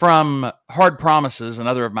that. From Hard Promises,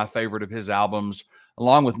 another of my favorite of his albums,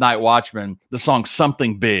 along with Night Watchman, the song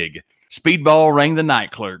Something Big. Speedball rang the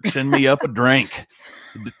night clerk. Send me up a drink.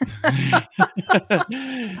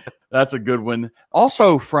 That's a good one.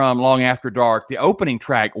 Also from Long After Dark, the opening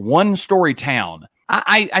track, One Story Town.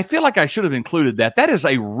 I feel like I should have included that. That is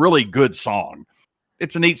a really good song.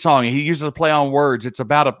 It's a neat song. He uses a play on words. It's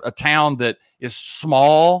about a town that is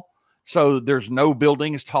small, so there's no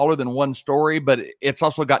buildings taller than one story, but it's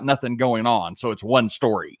also got nothing going on, so it's one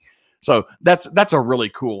story. So that's a really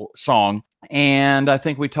cool song. And I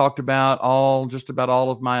think we talked about just about all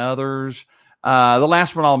of my others. The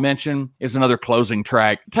last one I'll mention is another closing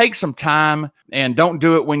track. Take some time and don't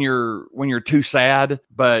do it when you're too sad,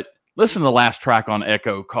 but listen to the last track on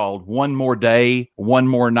Echo called One More Day, One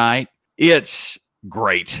More Night. It's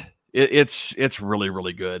great. It's really,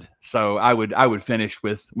 really good. So I would finish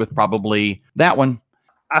with probably that one.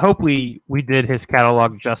 I hope we did his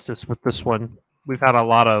catalog justice with this one. We've had a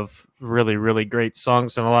lot of really, really great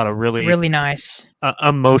songs and a lot of really nice,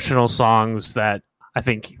 emotional songs that I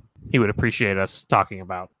think he would appreciate us talking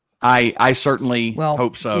about. I certainly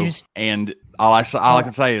hope so. And all I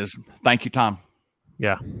can say is thank you, Tom.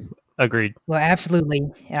 Yeah, agreed. Well, absolutely.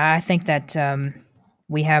 I think that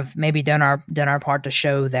we have maybe done our part to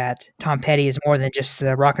show that Tom Petty is more than just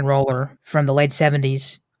a rock and roller from the late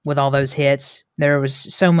 70s with all those hits. There was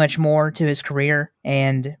so much more to his career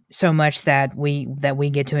and so much that we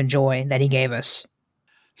get to enjoy that he gave us.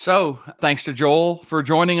 So, thanks to Joel for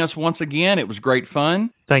joining us once again. It was great fun.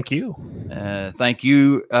 Thank you. Thank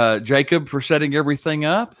you, Jacob, for setting everything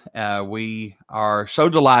up. We are so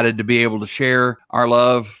delighted to be able to share our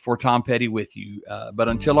love for Tom Petty with you. But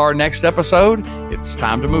until our next episode, it's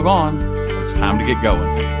time to move on. It's time to get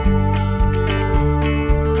going.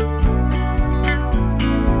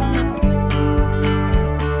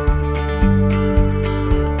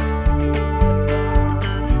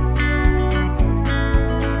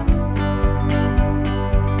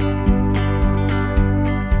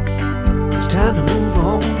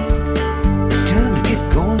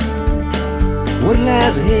 What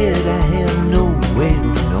lies ahead I have no way of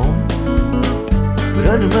knowing. But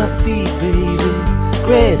under my feet, baby,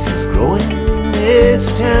 grass is growing.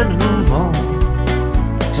 It's time to move on,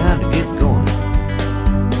 time to get going.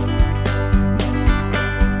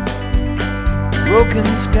 Broken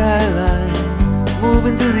skyline,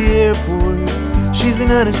 moving through the airport. She's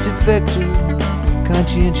an honest defector,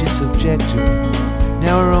 conscientious objector,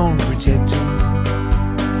 now her own protector.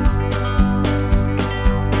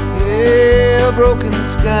 Yeah, broken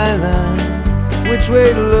skyline. Which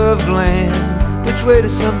way to love land? Which way to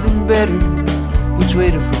something better? Which way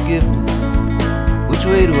to forgiveness? Which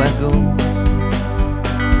way do I go?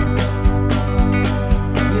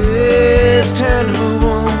 Yeah, it's time to move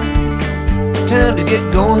on, time to get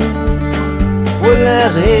going. What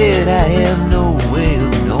lies ahead I have no way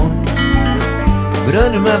of knowing. But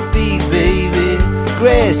under my feet, baby,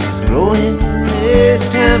 grass is growing. Yeah, it's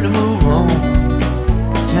time to move on,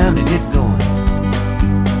 time to get going.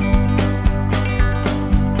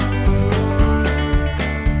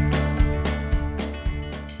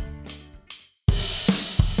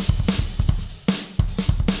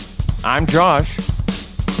 I'm Josh.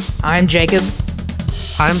 I'm Jacob.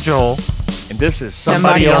 I'm Joel. And this is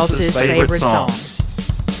Somebody Else's Favorite Songs.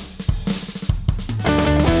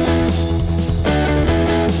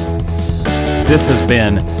 This has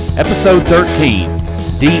been episode 13,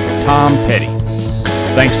 Deep Tom Petty.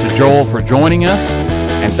 Thanks to Joel for joining us,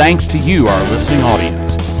 and thanks to you, our listening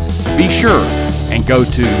audience. Be sure and go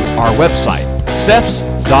to our website,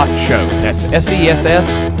 sefs.show. That's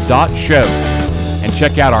SEFS.show. And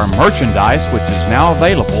check out our merchandise, which is now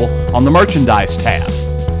available on the merchandise tab.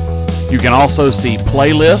 You can also see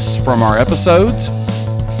playlists from our episodes.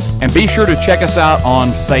 And be sure to check us out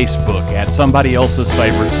on Facebook at Somebody Else's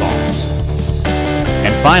Favorite Songs.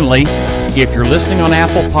 And finally, if you're listening on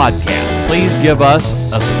Apple Podcasts, please give us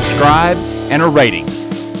a subscribe and a rating.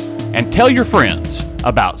 And tell your friends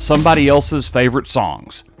about Somebody Else's Favorite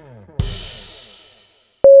Songs.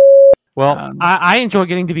 Well, I enjoy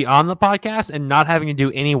getting to be on the podcast and not having to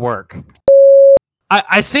do any work.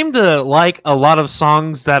 I seem to like a lot of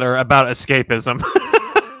songs that are about escapism.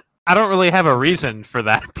 I don't really have a reason for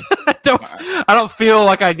that. I don't feel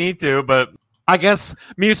like I need to, but I guess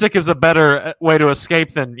music is a better way to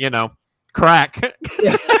escape than, crack.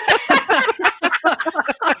 Yeah.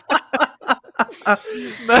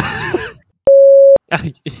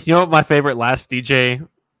 You know what my favorite Last DJ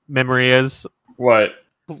memory is? What?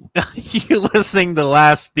 You listening to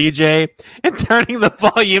Last DJ and turning the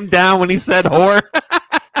volume down when he said whore.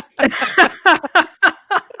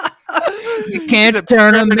 You can't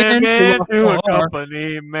turn him into a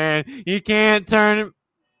company, man. You can't turn him.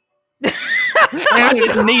 I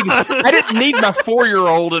didn't need my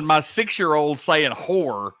 4-year-old and my 6-year-old saying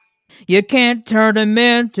whore. You can't turn him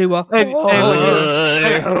into a whore.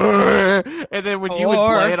 And then when you would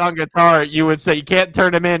play it on guitar, you would say, you can't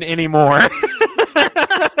turn him in anymore.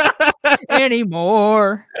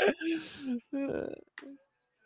 Anymore.